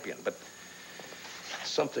a champion, but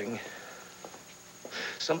something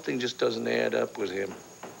just doesn't add up with him.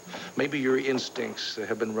 Maybe your instincts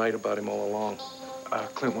have been right about him all along.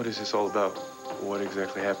 Clint, what is this all about? What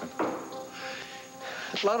exactly happened?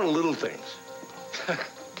 A lot of little things.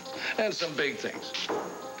 And some big things.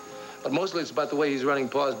 But mostly it's about the way he's running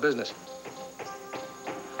Pa's business.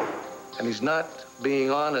 And he's not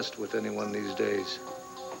being honest with anyone these days.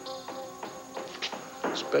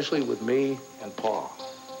 Especially with me and Pa.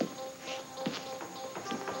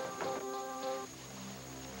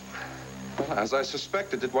 Well, as I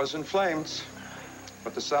suspected, it was in flames.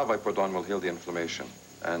 But the salve I put on will heal the inflammation.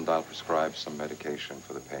 And I'll prescribe some medication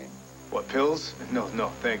for the pain. What, pills? No,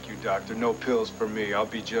 thank you, doctor. No pills for me. I'll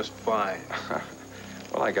be just fine.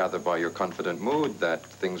 Well, I gather by your confident mood that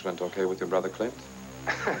things went okay with your brother Clint.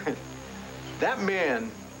 That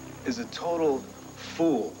man is a total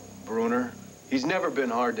fool, Bruner. He's never been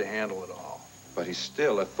hard to handle at all. But he's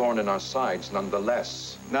still a thorn in our sides,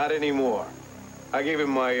 nonetheless. Not anymore. I gave him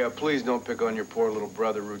my please don't pick on your poor little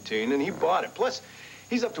brother routine, and he bought it. Plus,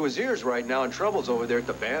 he's up to his ears right now in troubles over there at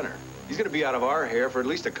the Banner. He's going to be out of our hair for at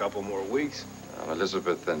least a couple more weeks. Well,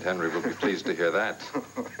 Elizabeth and Henry will be pleased to hear that.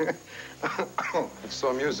 It's so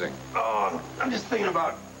amusing. Oh, I'm just thinking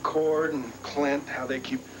about Cord and Clint, how they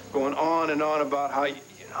keep going on and on about how,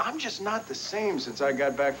 I'm just not the same since I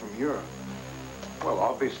got back from Europe. Well,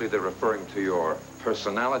 obviously they're referring to your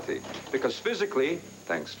personality, because physically,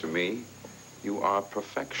 thanks to me, you are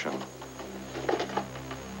perfection.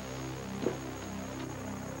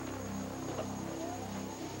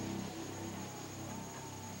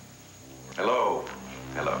 Hello.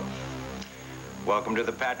 Hello. Welcome to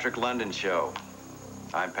the Patrick London Show.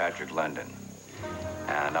 I'm Patrick London,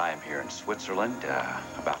 and I am here in Switzerland,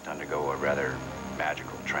 about to undergo a rather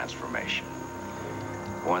magical transformation.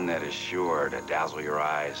 One that is sure to dazzle your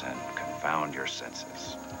eyes and confound your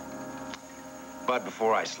senses. But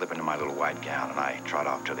before I slip into my little white gown and I trot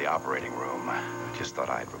off to the operating room, I just thought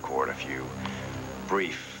I'd record a few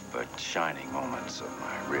brief but shining moments of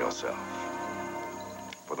my real self.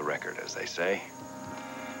 For the record, as they say.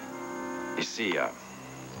 You see, a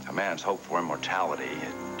man's hope for immortality,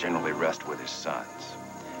 it generally rests with his sons.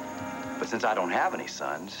 But since I don't have any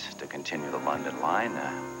sons to continue the London line,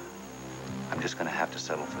 I'm just gonna have to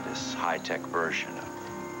settle for this high-tech version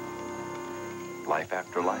of life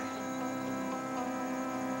after life.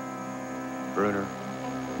 Bruner,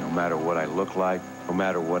 no matter what I look like, no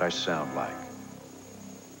matter what I sound like,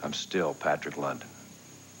 I'm still Patrick London.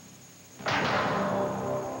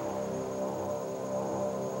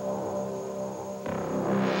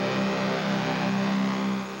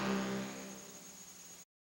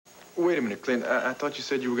 Wait a minute, Clint. I thought you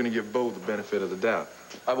said you were going to give Bo the benefit of the doubt.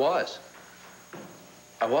 I was.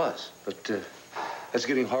 But that's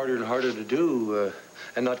getting harder and harder to do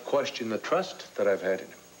and not question the trust that I've had in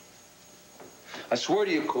him. I swear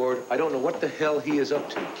to you, Cord, I don't know what the hell he is up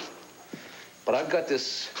to. But I've got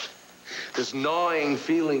this gnawing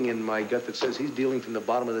feeling in my gut that says he's dealing from the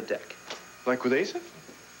bottom of the deck. Like with Asa?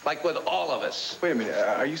 Like with all of us. Wait a minute.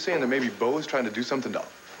 Are you saying that maybe Bo is trying to do something to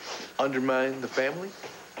undermine the family?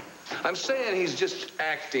 I'm saying he's just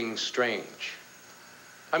acting strange.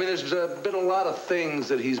 I mean, there's been a lot of things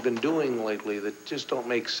that he's been doing lately that just don't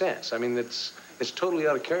make sense. I mean, it's totally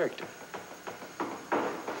out of character.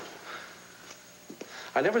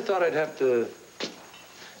 I never thought I'd have to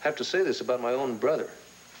say this about my own brother.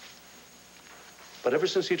 But ever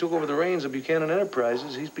since he took over the reins of Buchanan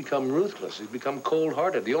Enterprises, he's become ruthless. He's become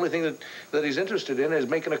cold-hearted. The only thing that he's interested in is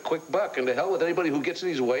making a quick buck, and to hell with anybody who gets in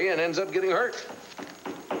his way and ends up getting hurt.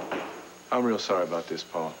 I'm real sorry about this,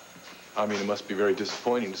 Paul. I mean, it must be very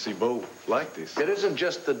disappointing to see Bo like this. It isn't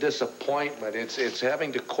just the disappointment. It's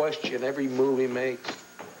having to question every move he makes.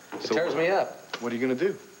 It tears me up. What are you going to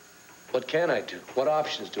do? What can I do? What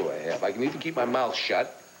options do I have? I can either keep my mouth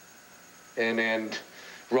shut and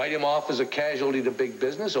write him off as a casualty to big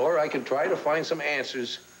business, or I can try to find some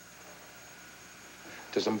answers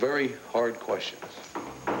to some very hard questions.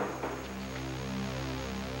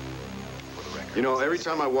 You know, every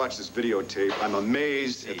time I watch this videotape, I'm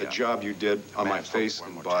amazed at the job you did on my face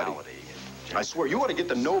and body. I swear, you ought to get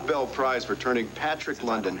the Nobel Prize for turning Patrick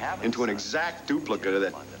London into an exact duplicate of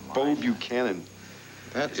that Bo Buchanan.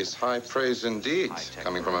 That is high praise indeed,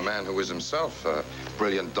 coming from a man who is himself a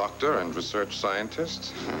brilliant doctor and research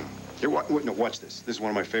scientist. Here, no, watch this. This is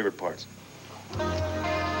one of my favorite parts.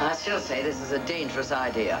 I still say this is a dangerous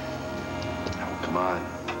idea. Oh, come on.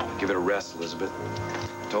 Give it a rest, Elizabeth.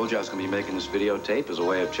 I told you I was going to be making this videotape as a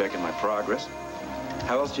way of checking my progress.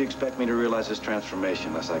 How else do you expect me to realize this transformation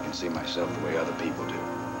unless I can see myself the way other people do?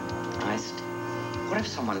 Honest, what if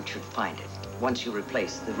someone should find it once you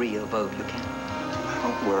replace the real Bo Buchanan?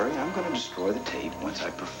 Don't worry, I'm going to destroy the tape once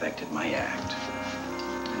I've perfected my act.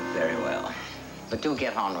 Very well. But do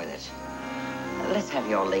get on with it. Let's have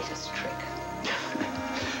your latest trick.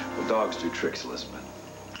 Well, dogs do tricks, Elizabeth.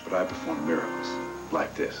 But I perform miracles.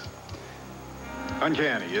 Like this.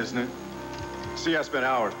 Uncanny, isn't it? See, I spent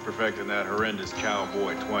hours perfecting that horrendous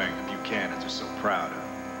cowboy twang the Buchanans are so proud of.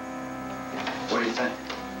 What do you think?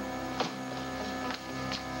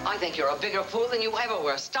 I think you're a bigger fool than you ever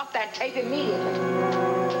were. Stop that tape immediately.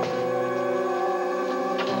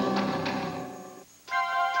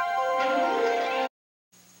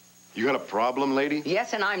 You got a problem, lady?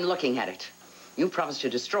 Yes, and I'm looking at it. You promised to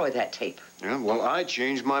destroy that tape. Yeah, well, I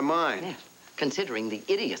changed my mind. Yeah. Considering the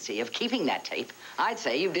idiocy of keeping that tape, I'd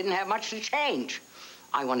say you didn't have much to change.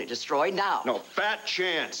 I want it destroyed now. No, fat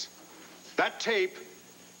chance. That tape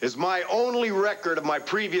is my only record of my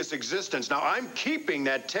previous existence. Now, I'm keeping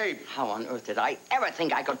that tape. How on earth did I ever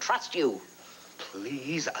think I could trust you?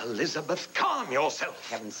 Please, Elizabeth, calm yourself.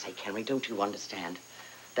 For heaven's sake, Henry, don't you understand?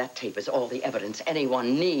 That tape is all the evidence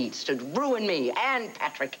anyone needs to ruin me and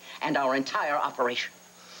Patrick and our entire operation.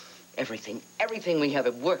 Everything we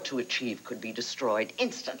have worked to achieve could be destroyed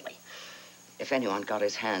instantly. If anyone got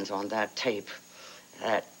his hands on that tape,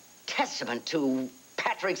 that testament to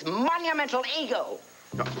Patrick's monumental ego.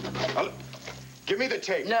 No. Give me the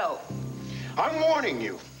tape. No. I'm warning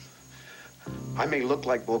you. I may look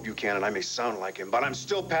like Bo Buchanan, I may sound like him, but I'm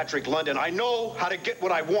still Patrick London. I know how to get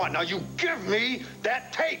what I want. Now, you give me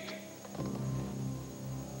that tape.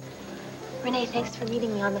 Renee, thanks for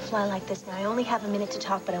meeting me on the fly like this. Now, I only have a minute to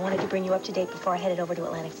talk, but I wanted to bring you up to date before I headed over to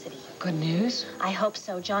Atlantic City. Good news? I hope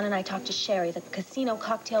so. John and I talked to Sherry, the casino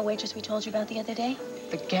cocktail waitress we told you about the other day.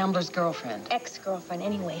 The gambler's girlfriend. Ex-girlfriend,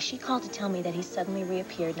 anyway. She called to tell me that he suddenly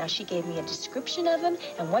reappeared. Now, she gave me a description of him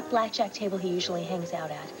and what blackjack table he usually hangs out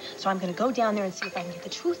at. So I'm going to go down there and see if I can get the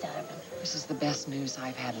truth out of him. This is the best news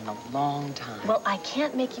I've had in a long time. Well, I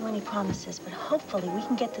can't make you any promises, but hopefully we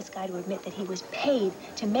can get this guy to admit that he was paid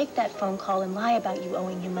to make that phone call and lie about you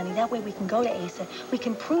owing him money. That way we can go to Asa, we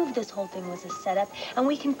can prove this whole thing was a setup, and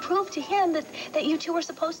we can prove to him that you two were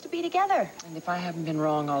supposed to be together. And if I haven't been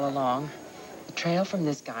wrong all along, the trail from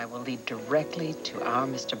this guy will lead directly to our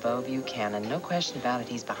Mr. Bo Buchanan. No question about it,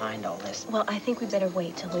 he's behind all this. Well, I think we better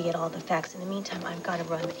wait till we get all the facts. In the meantime, I've got to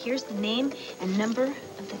run. But here's the name and number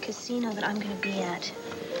of the casino that I'm going to be at.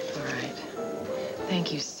 All right.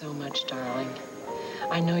 Thank you so much, darling.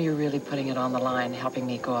 I know you're really putting it on the line, helping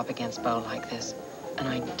me go up against Bo like this, and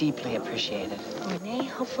I deeply appreciate it. Renee,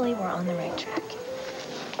 hopefully we're on the right track.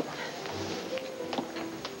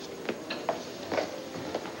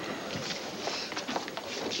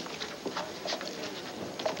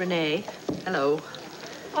 Renee, hello.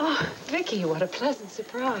 Oh, Vicky, what a pleasant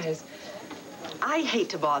surprise. I hate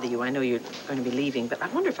to bother you. I know you're going to be leaving, but I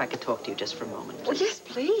wonder if I could talk to you just for a moment. Oh, yes,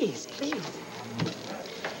 please, please.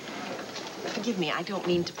 Forgive me, I don't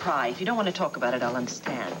mean to pry. If you don't want to talk about it, I'll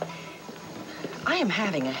understand. I am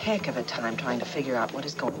having a heck of a time trying to figure out what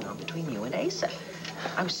is going on between you and Asa.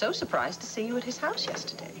 I was so surprised to see you at his house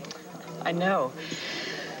yesterday. I know.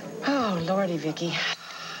 Oh, Lordy, Vicky.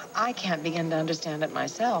 I can't begin to understand it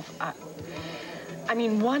myself. I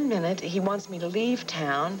mean, one minute he wants me to leave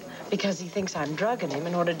town because he thinks I'm drugging him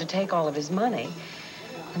in order to take all of his money.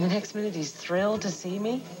 And the next minute he's thrilled to see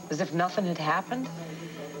me, as if nothing had happened.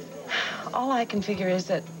 All I can figure is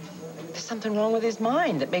that there's something wrong with his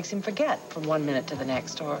mind that makes him forget from one minute to the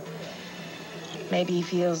next. Or maybe he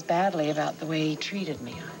feels badly about the way he treated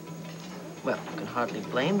me. Well, you can hardly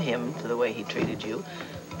blame him for the way he treated you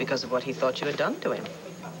because of what he thought you had done to him.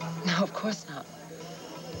 No, of course not.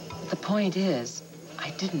 But the point is,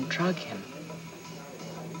 I didn't drug him.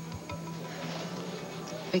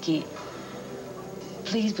 Vicky,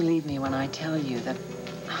 please believe me when I tell you that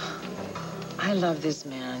I love this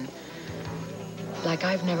man like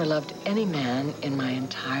I've never loved any man in my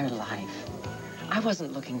entire life. I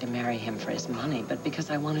wasn't looking to marry him for his money, but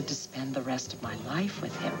because I wanted to spend the rest of my life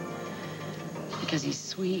with him. Because he's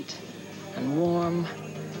sweet and warm,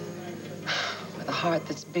 with a heart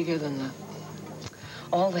that's bigger than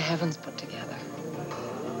all the heavens put together.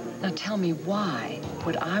 Now tell me, why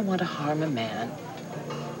would I want to harm a man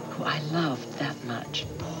who I loved that much?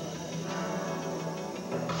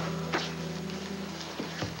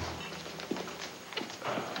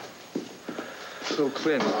 So,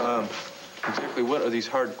 Clint, exactly what are these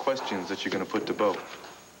hard questions that you're going to put to Bo?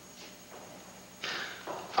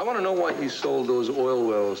 I want to know why he sold those oil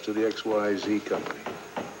wells to the XYZ company.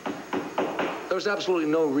 There was absolutely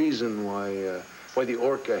no reason why the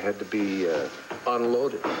Orca had to be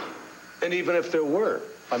unloaded. And even if there were,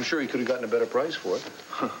 I'm sure he could have gotten a better price for it.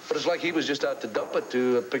 But it's like he was just out to dump it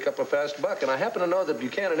to pick up a fast buck. And I happen to know that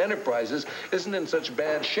Buchanan Enterprises isn't in such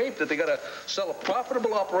bad shape that they got to sell a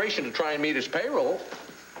profitable operation to try and meet his payroll.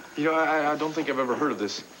 You know, I don't think I've ever heard of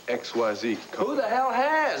this XYZ company. Who the hell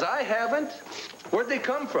has? I haven't. Where'd they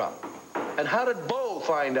come from? And how did Bo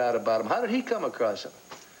find out about him? How did he come across him?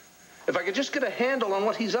 If I could just get a handle on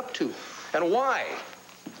what he's up to and why.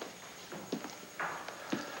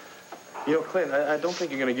 You know, Clint, I don't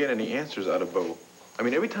think you're going to get any answers out of Bo. I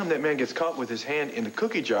mean, every time that man gets caught with his hand in the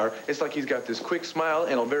cookie jar, it's like he's got this quick smile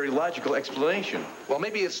and a very logical explanation. Well,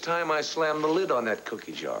 maybe it's time I slam the lid on that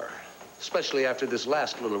cookie jar. Especially after this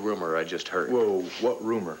last little rumor I just heard. Whoa, what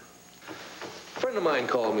rumor? A friend of mine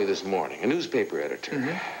called me this morning, a newspaper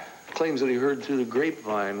editor. claims that he heard through the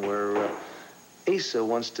grapevine where Asa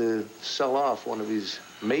wants to sell off one of his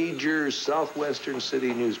major southwestern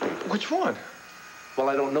city newspapers. Which one? Well,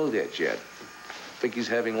 I don't know that yet. I think he's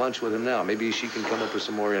having lunch with him now. Maybe she can come up with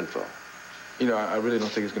some more info. You know, I really don't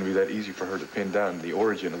think it's going to be that easy for her to pin down the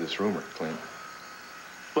origin of this rumor, Clint.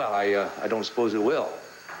 Well, I don't suppose it will.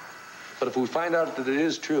 But if we find out that it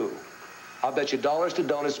is true, I'll bet you dollars to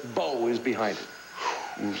donuts Bo is behind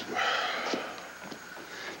it.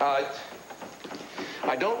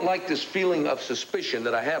 I don't like this feeling of suspicion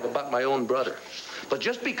that I have about my own brother. But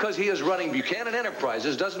just because he is running Buchanan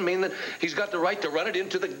Enterprises doesn't mean that he's got the right to run it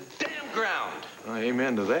into the damn ground.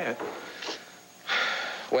 Amen to that.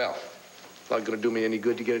 Well, not going to do me any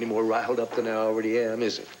good to get any more riled up than I already am,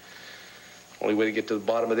 is it? Only way to get to the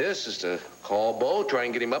bottom of this is to call Bo, try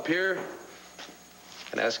and get him up here,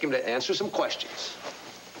 and ask him to answer some questions.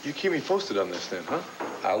 You keep me posted on this then, huh?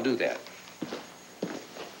 I'll do that.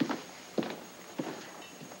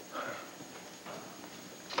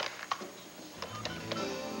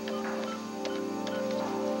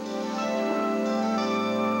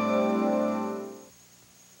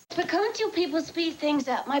 But can't you people speed things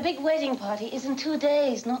up? My big wedding party is in 2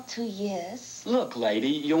 days, not 2 years. Look, lady,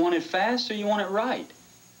 you want it fast or you want it right?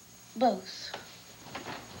 Both.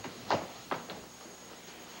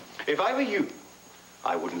 If I were you,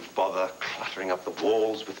 I wouldn't bother cluttering up the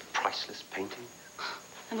walls with priceless painting.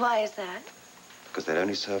 And why is that? Because they'd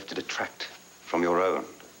only serve to detract from your own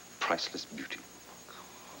priceless beauty.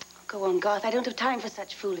 Go on, Garth. I don't have time for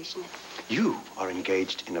such foolishness. You are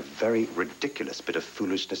engaged in a very ridiculous bit of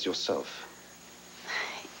foolishness yourself.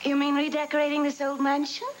 You mean redecorating this old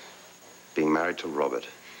mansion? Being married to Robert.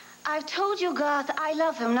 I've told you, Garth, I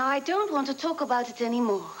love him. Now, I don't want to talk about it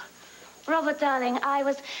anymore. Robert, darling, I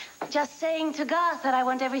was just saying to Garth that I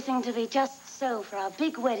want everything to be just so for our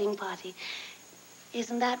big wedding party.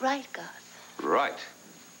 Isn't that right, Garth? Right.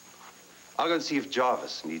 I'll go and see if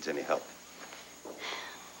Jarvis needs any help.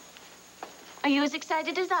 Are you as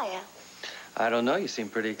excited as I am? I don't know. You seem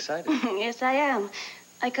pretty excited. Yes, I am.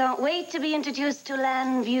 I can't wait to be introduced to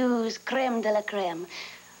Landview's creme de la creme.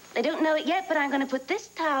 They don't know it yet, but I'm going to put this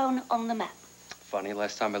town on the map. Funny,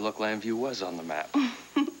 last time I looked, Landview was on the map.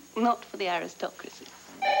 Not for the aristocracy.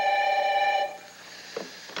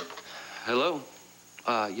 Hello?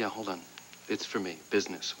 Yeah, hold on. It's for me,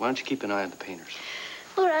 business. Why don't you keep an eye on the painters?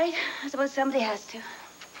 All right. I suppose somebody has to.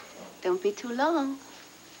 Don't be too long.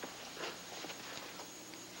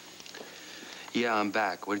 Yeah, I'm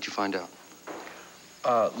back. What did you find out?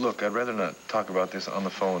 Look, I'd rather not talk about this on the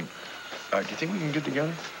phone. Do you think we can get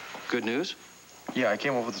together? Good news? Yeah, I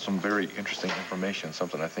came up with some very interesting information,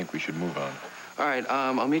 something I think we should move on. All right,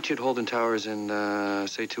 I'll meet you at Holden Towers in,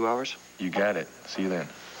 say, 2 hours. You got it. See you then.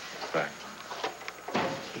 Bye.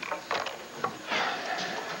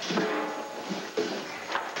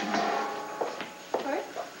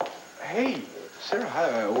 Hey, Sarah,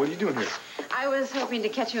 hi, what are you doing here? I was hoping to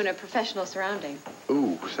catch you in a professional surrounding.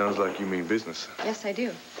 Ooh, sounds like you mean business. Yes, I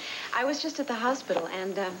do. I was just at the hospital,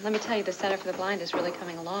 and let me tell you, the Center for the Blind is really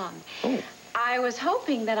coming along. Oh. I was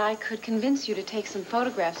hoping that I could convince you to take some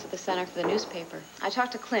photographs of the center for the newspaper. I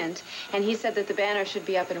talked to Clint, and he said that the banner should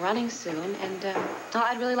be up and running soon, and well,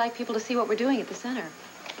 I'd really like people to see what we're doing at the center.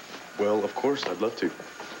 Well, of course, I'd love to.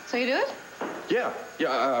 So you do it? Yeah,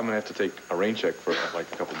 I'm gonna have to take a rain check for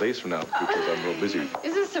like a couple days from now because I'm real busy.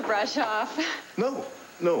 Is this a brush off? No.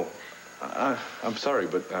 I'm sorry,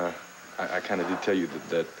 but I kind of did tell you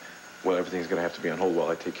that, well, everything's gonna have to be on hold while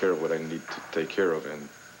I take care of what I need to take care of, and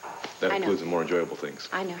that includes the more enjoyable things.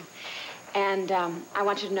 I know. And I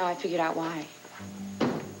want you to know I figured out why.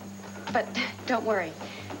 But don't worry.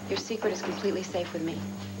 Your secret is completely safe with me.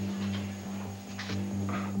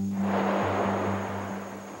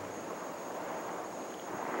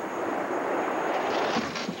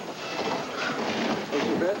 Those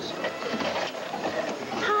your beds?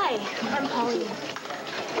 Hi, I'm Pauline.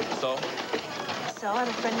 So? So, I'm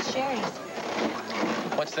a friend of Sherry's.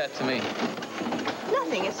 What's that to me?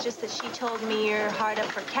 Nothing. It's just that she told me you're hard up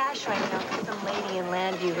for cash right now for some lady in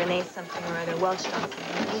Landview, Renee something or other, Welsh something.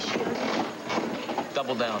 Is she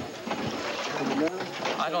Double down.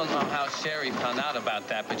 I don't know how Sherry found out about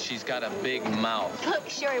that, but she's got a big mouth. Look,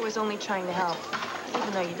 Sherry was only trying to help,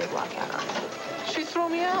 even though you did walk out on her. She threw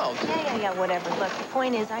me out. Yeah, whatever. Look, the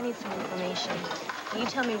point is, I need some information. You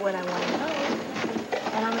tell me what I want to know,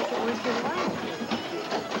 and I'll make it worth your while.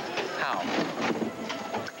 How?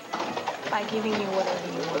 By giving you whatever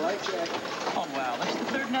you want. Oh, wow, that's the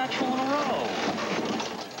third natural in a row.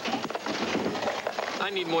 I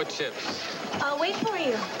need more chips. I'll wait for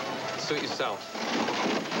you. Suit yourself.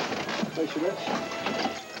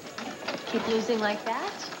 Keep losing like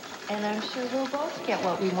that, And I'm sure we'll both get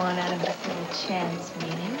what we want out of this little chance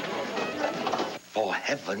meeting. For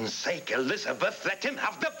heaven's sake, Elizabeth, let him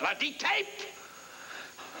have the bloody tape!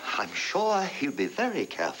 I'm sure he'll be very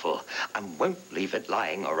careful and won't leave it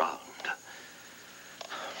lying around.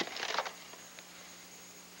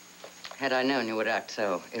 Had I known you would act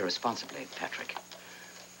so irresponsibly, Patrick,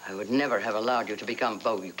 I would never have allowed you to become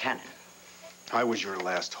Beau Buchanan. I was your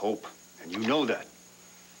last hope, and you know that.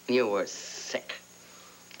 You were sick.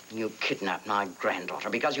 You kidnapped my granddaughter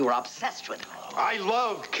because you were obsessed with her. I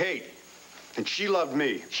loved Kate, and she loved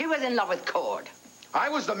me. She was in love with Cord. I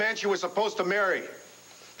was the man she was supposed to marry,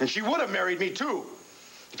 and she would have married me, too,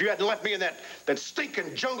 if you hadn't left me in that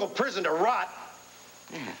stinking jungle prison to rot.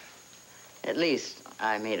 Yeah. At least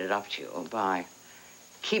I made it up to you by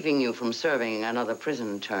keeping you from serving another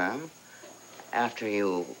prison term after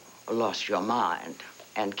you lost your mind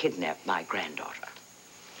and kidnapped my granddaughter.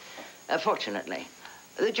 Fortunately,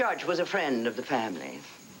 the judge was a friend of the family.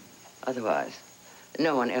 Otherwise,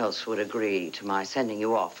 no one else would agree to my sending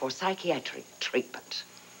you off for psychiatric treatment.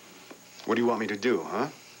 What do you want me to do, huh?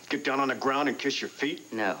 Get down on the ground and kiss your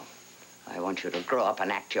feet? No. I want you to grow up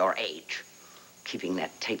and act your age. Keeping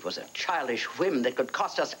that tape was a childish whim that could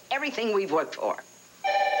cost us everything we've worked for.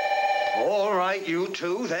 All right, you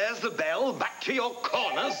two. There's the bell. Back to your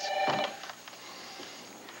corners.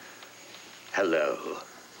 Hello.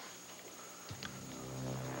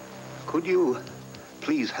 Could you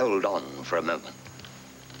please hold on for a moment?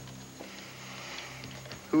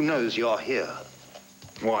 Who knows you're here?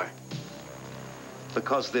 Why?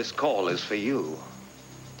 Because this call is for you.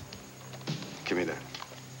 Give me that.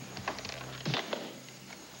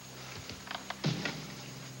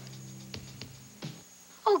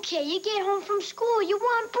 Okay, you get home from school, you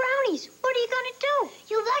want brownies. What are you gonna do?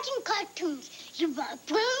 You're watching cartoons. You want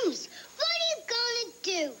brownies. What are you gonna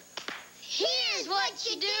do? Here's what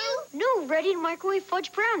you do. New ready-to-microwave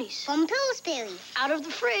fudge brownies. From Pillsbury. Out of the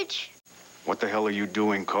fridge. What the hell are you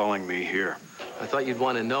doing calling me here? I thought you'd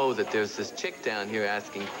want to know that there's this chick down here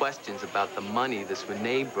asking questions about the money this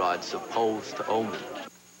Renee broad's supposed to owe me.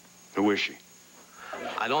 Who is she?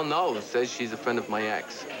 I don't know. Says she's a friend of my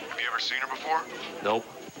ex. Have you ever seen her before? Nope.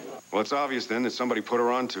 Well, it's obvious then that somebody put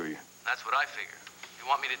her on to you. That's what I figured. You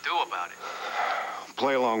want me to do about it?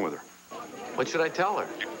 Play along with her. What should I tell her?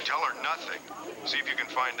 You tell her nothing. See if you can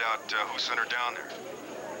find out who sent her down there.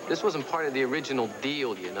 This wasn't part of the original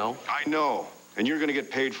deal, you know. I know. And you're going to get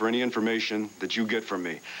paid for any information that you get from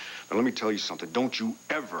me. Now, let me tell you something. Don't you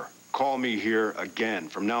ever call me here again.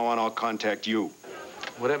 From now on, I'll contact you.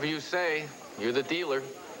 Whatever you say. You're the dealer.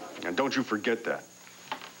 And don't you forget that.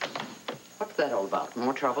 What's that all about?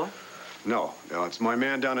 More trouble? No, it's my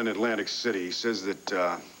man down in Atlantic City. He says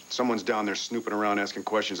that someone's down there snooping around asking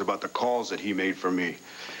questions about the calls that he made for me.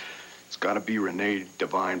 It's got to be Renee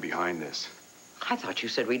Devine behind this. I thought you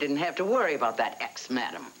said we didn't have to worry about that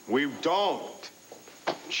ex-madam. We don't.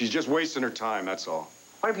 She's just wasting her time, that's all.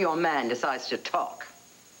 What if your man decides to talk?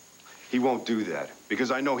 He won't do that, because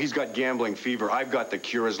I know he's got gambling fever. I've got the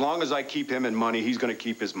cure. As long as I keep him in money, he's going to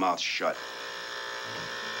keep his mouth shut.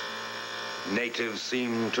 Natives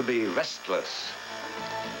seem to be restless.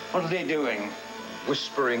 What are they doing?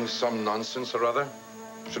 Whispering some nonsense or other?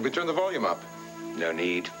 Should we turn the volume up? No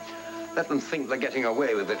need. Let them think they're getting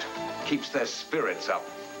away with it. Keeps their spirits up.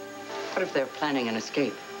 What if they're planning an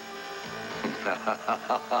escape?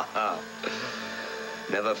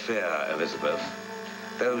 Never fear, Elizabeth.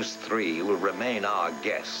 Those three will remain our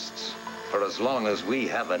guests for as long as we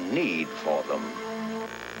have a need for them.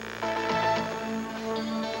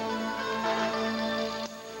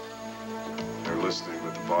 They're listening,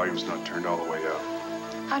 but the volume's not turned all the way up.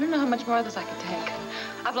 I don't know how much more of this I can take.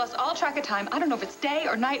 I've lost all track of time. I don't know if it's day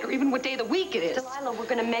or night or even what day of the week it is. Delilah, we're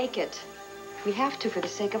gonna make it. We have to for the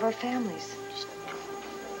sake of our families.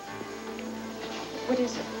 What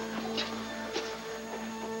is it?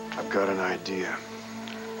 I've got an idea.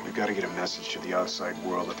 We've got to get a message to the outside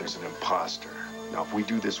world that there's an imposter. Now, if we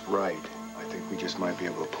do this right, I think we just might be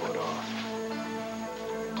able to pull it off.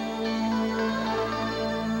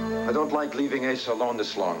 I don't like leaving Ace alone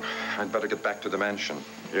this long. I'd better get back to the mansion.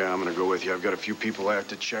 Yeah, I'm going to go with you. I've got a few people I have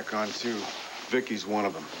to check on, too. Vicky's one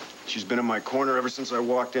of them. She's been in my corner ever since I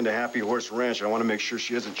walked into Happy Horse Ranch. I want to make sure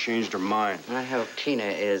she hasn't changed her mind. I hope Tina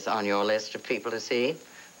is on your list of people to see.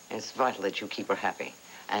 It's vital that you keep her happy,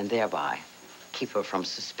 and thereby keep her from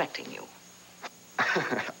suspecting you.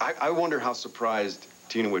 I wonder how surprised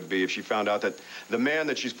Tina would be if she found out that the man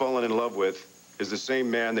that she's fallen in love with is the same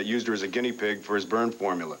man that used her as a guinea pig for his burn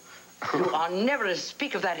formula. You are never to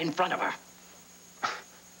speak of that in front of her.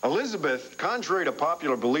 Elizabeth, contrary to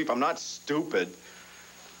popular belief, I'm not stupid.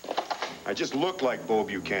 I just look like Bo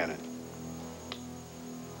Buchanan.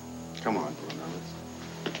 Come on, Bruno.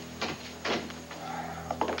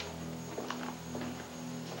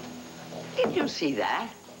 Did you see that?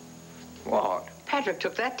 What? Patrick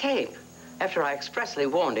took that tape after I expressly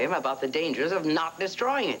warned him about the dangers of not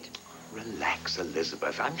destroying it. Relax,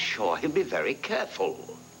 Elizabeth. I'm sure he'll be very careful.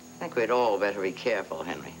 I think we'd all better be careful,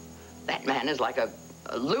 Henry. That man is like a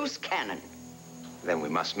loose cannon. Then we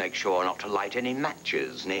must make sure not to light any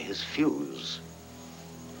matches near his fuse.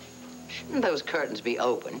 Shouldn't those curtains be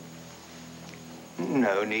open?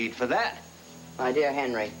 No need for that. My dear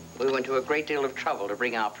Henry, we went to a great deal of trouble to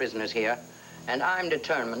bring our prisoners here, and I'm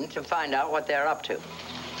determined to find out what they're up to.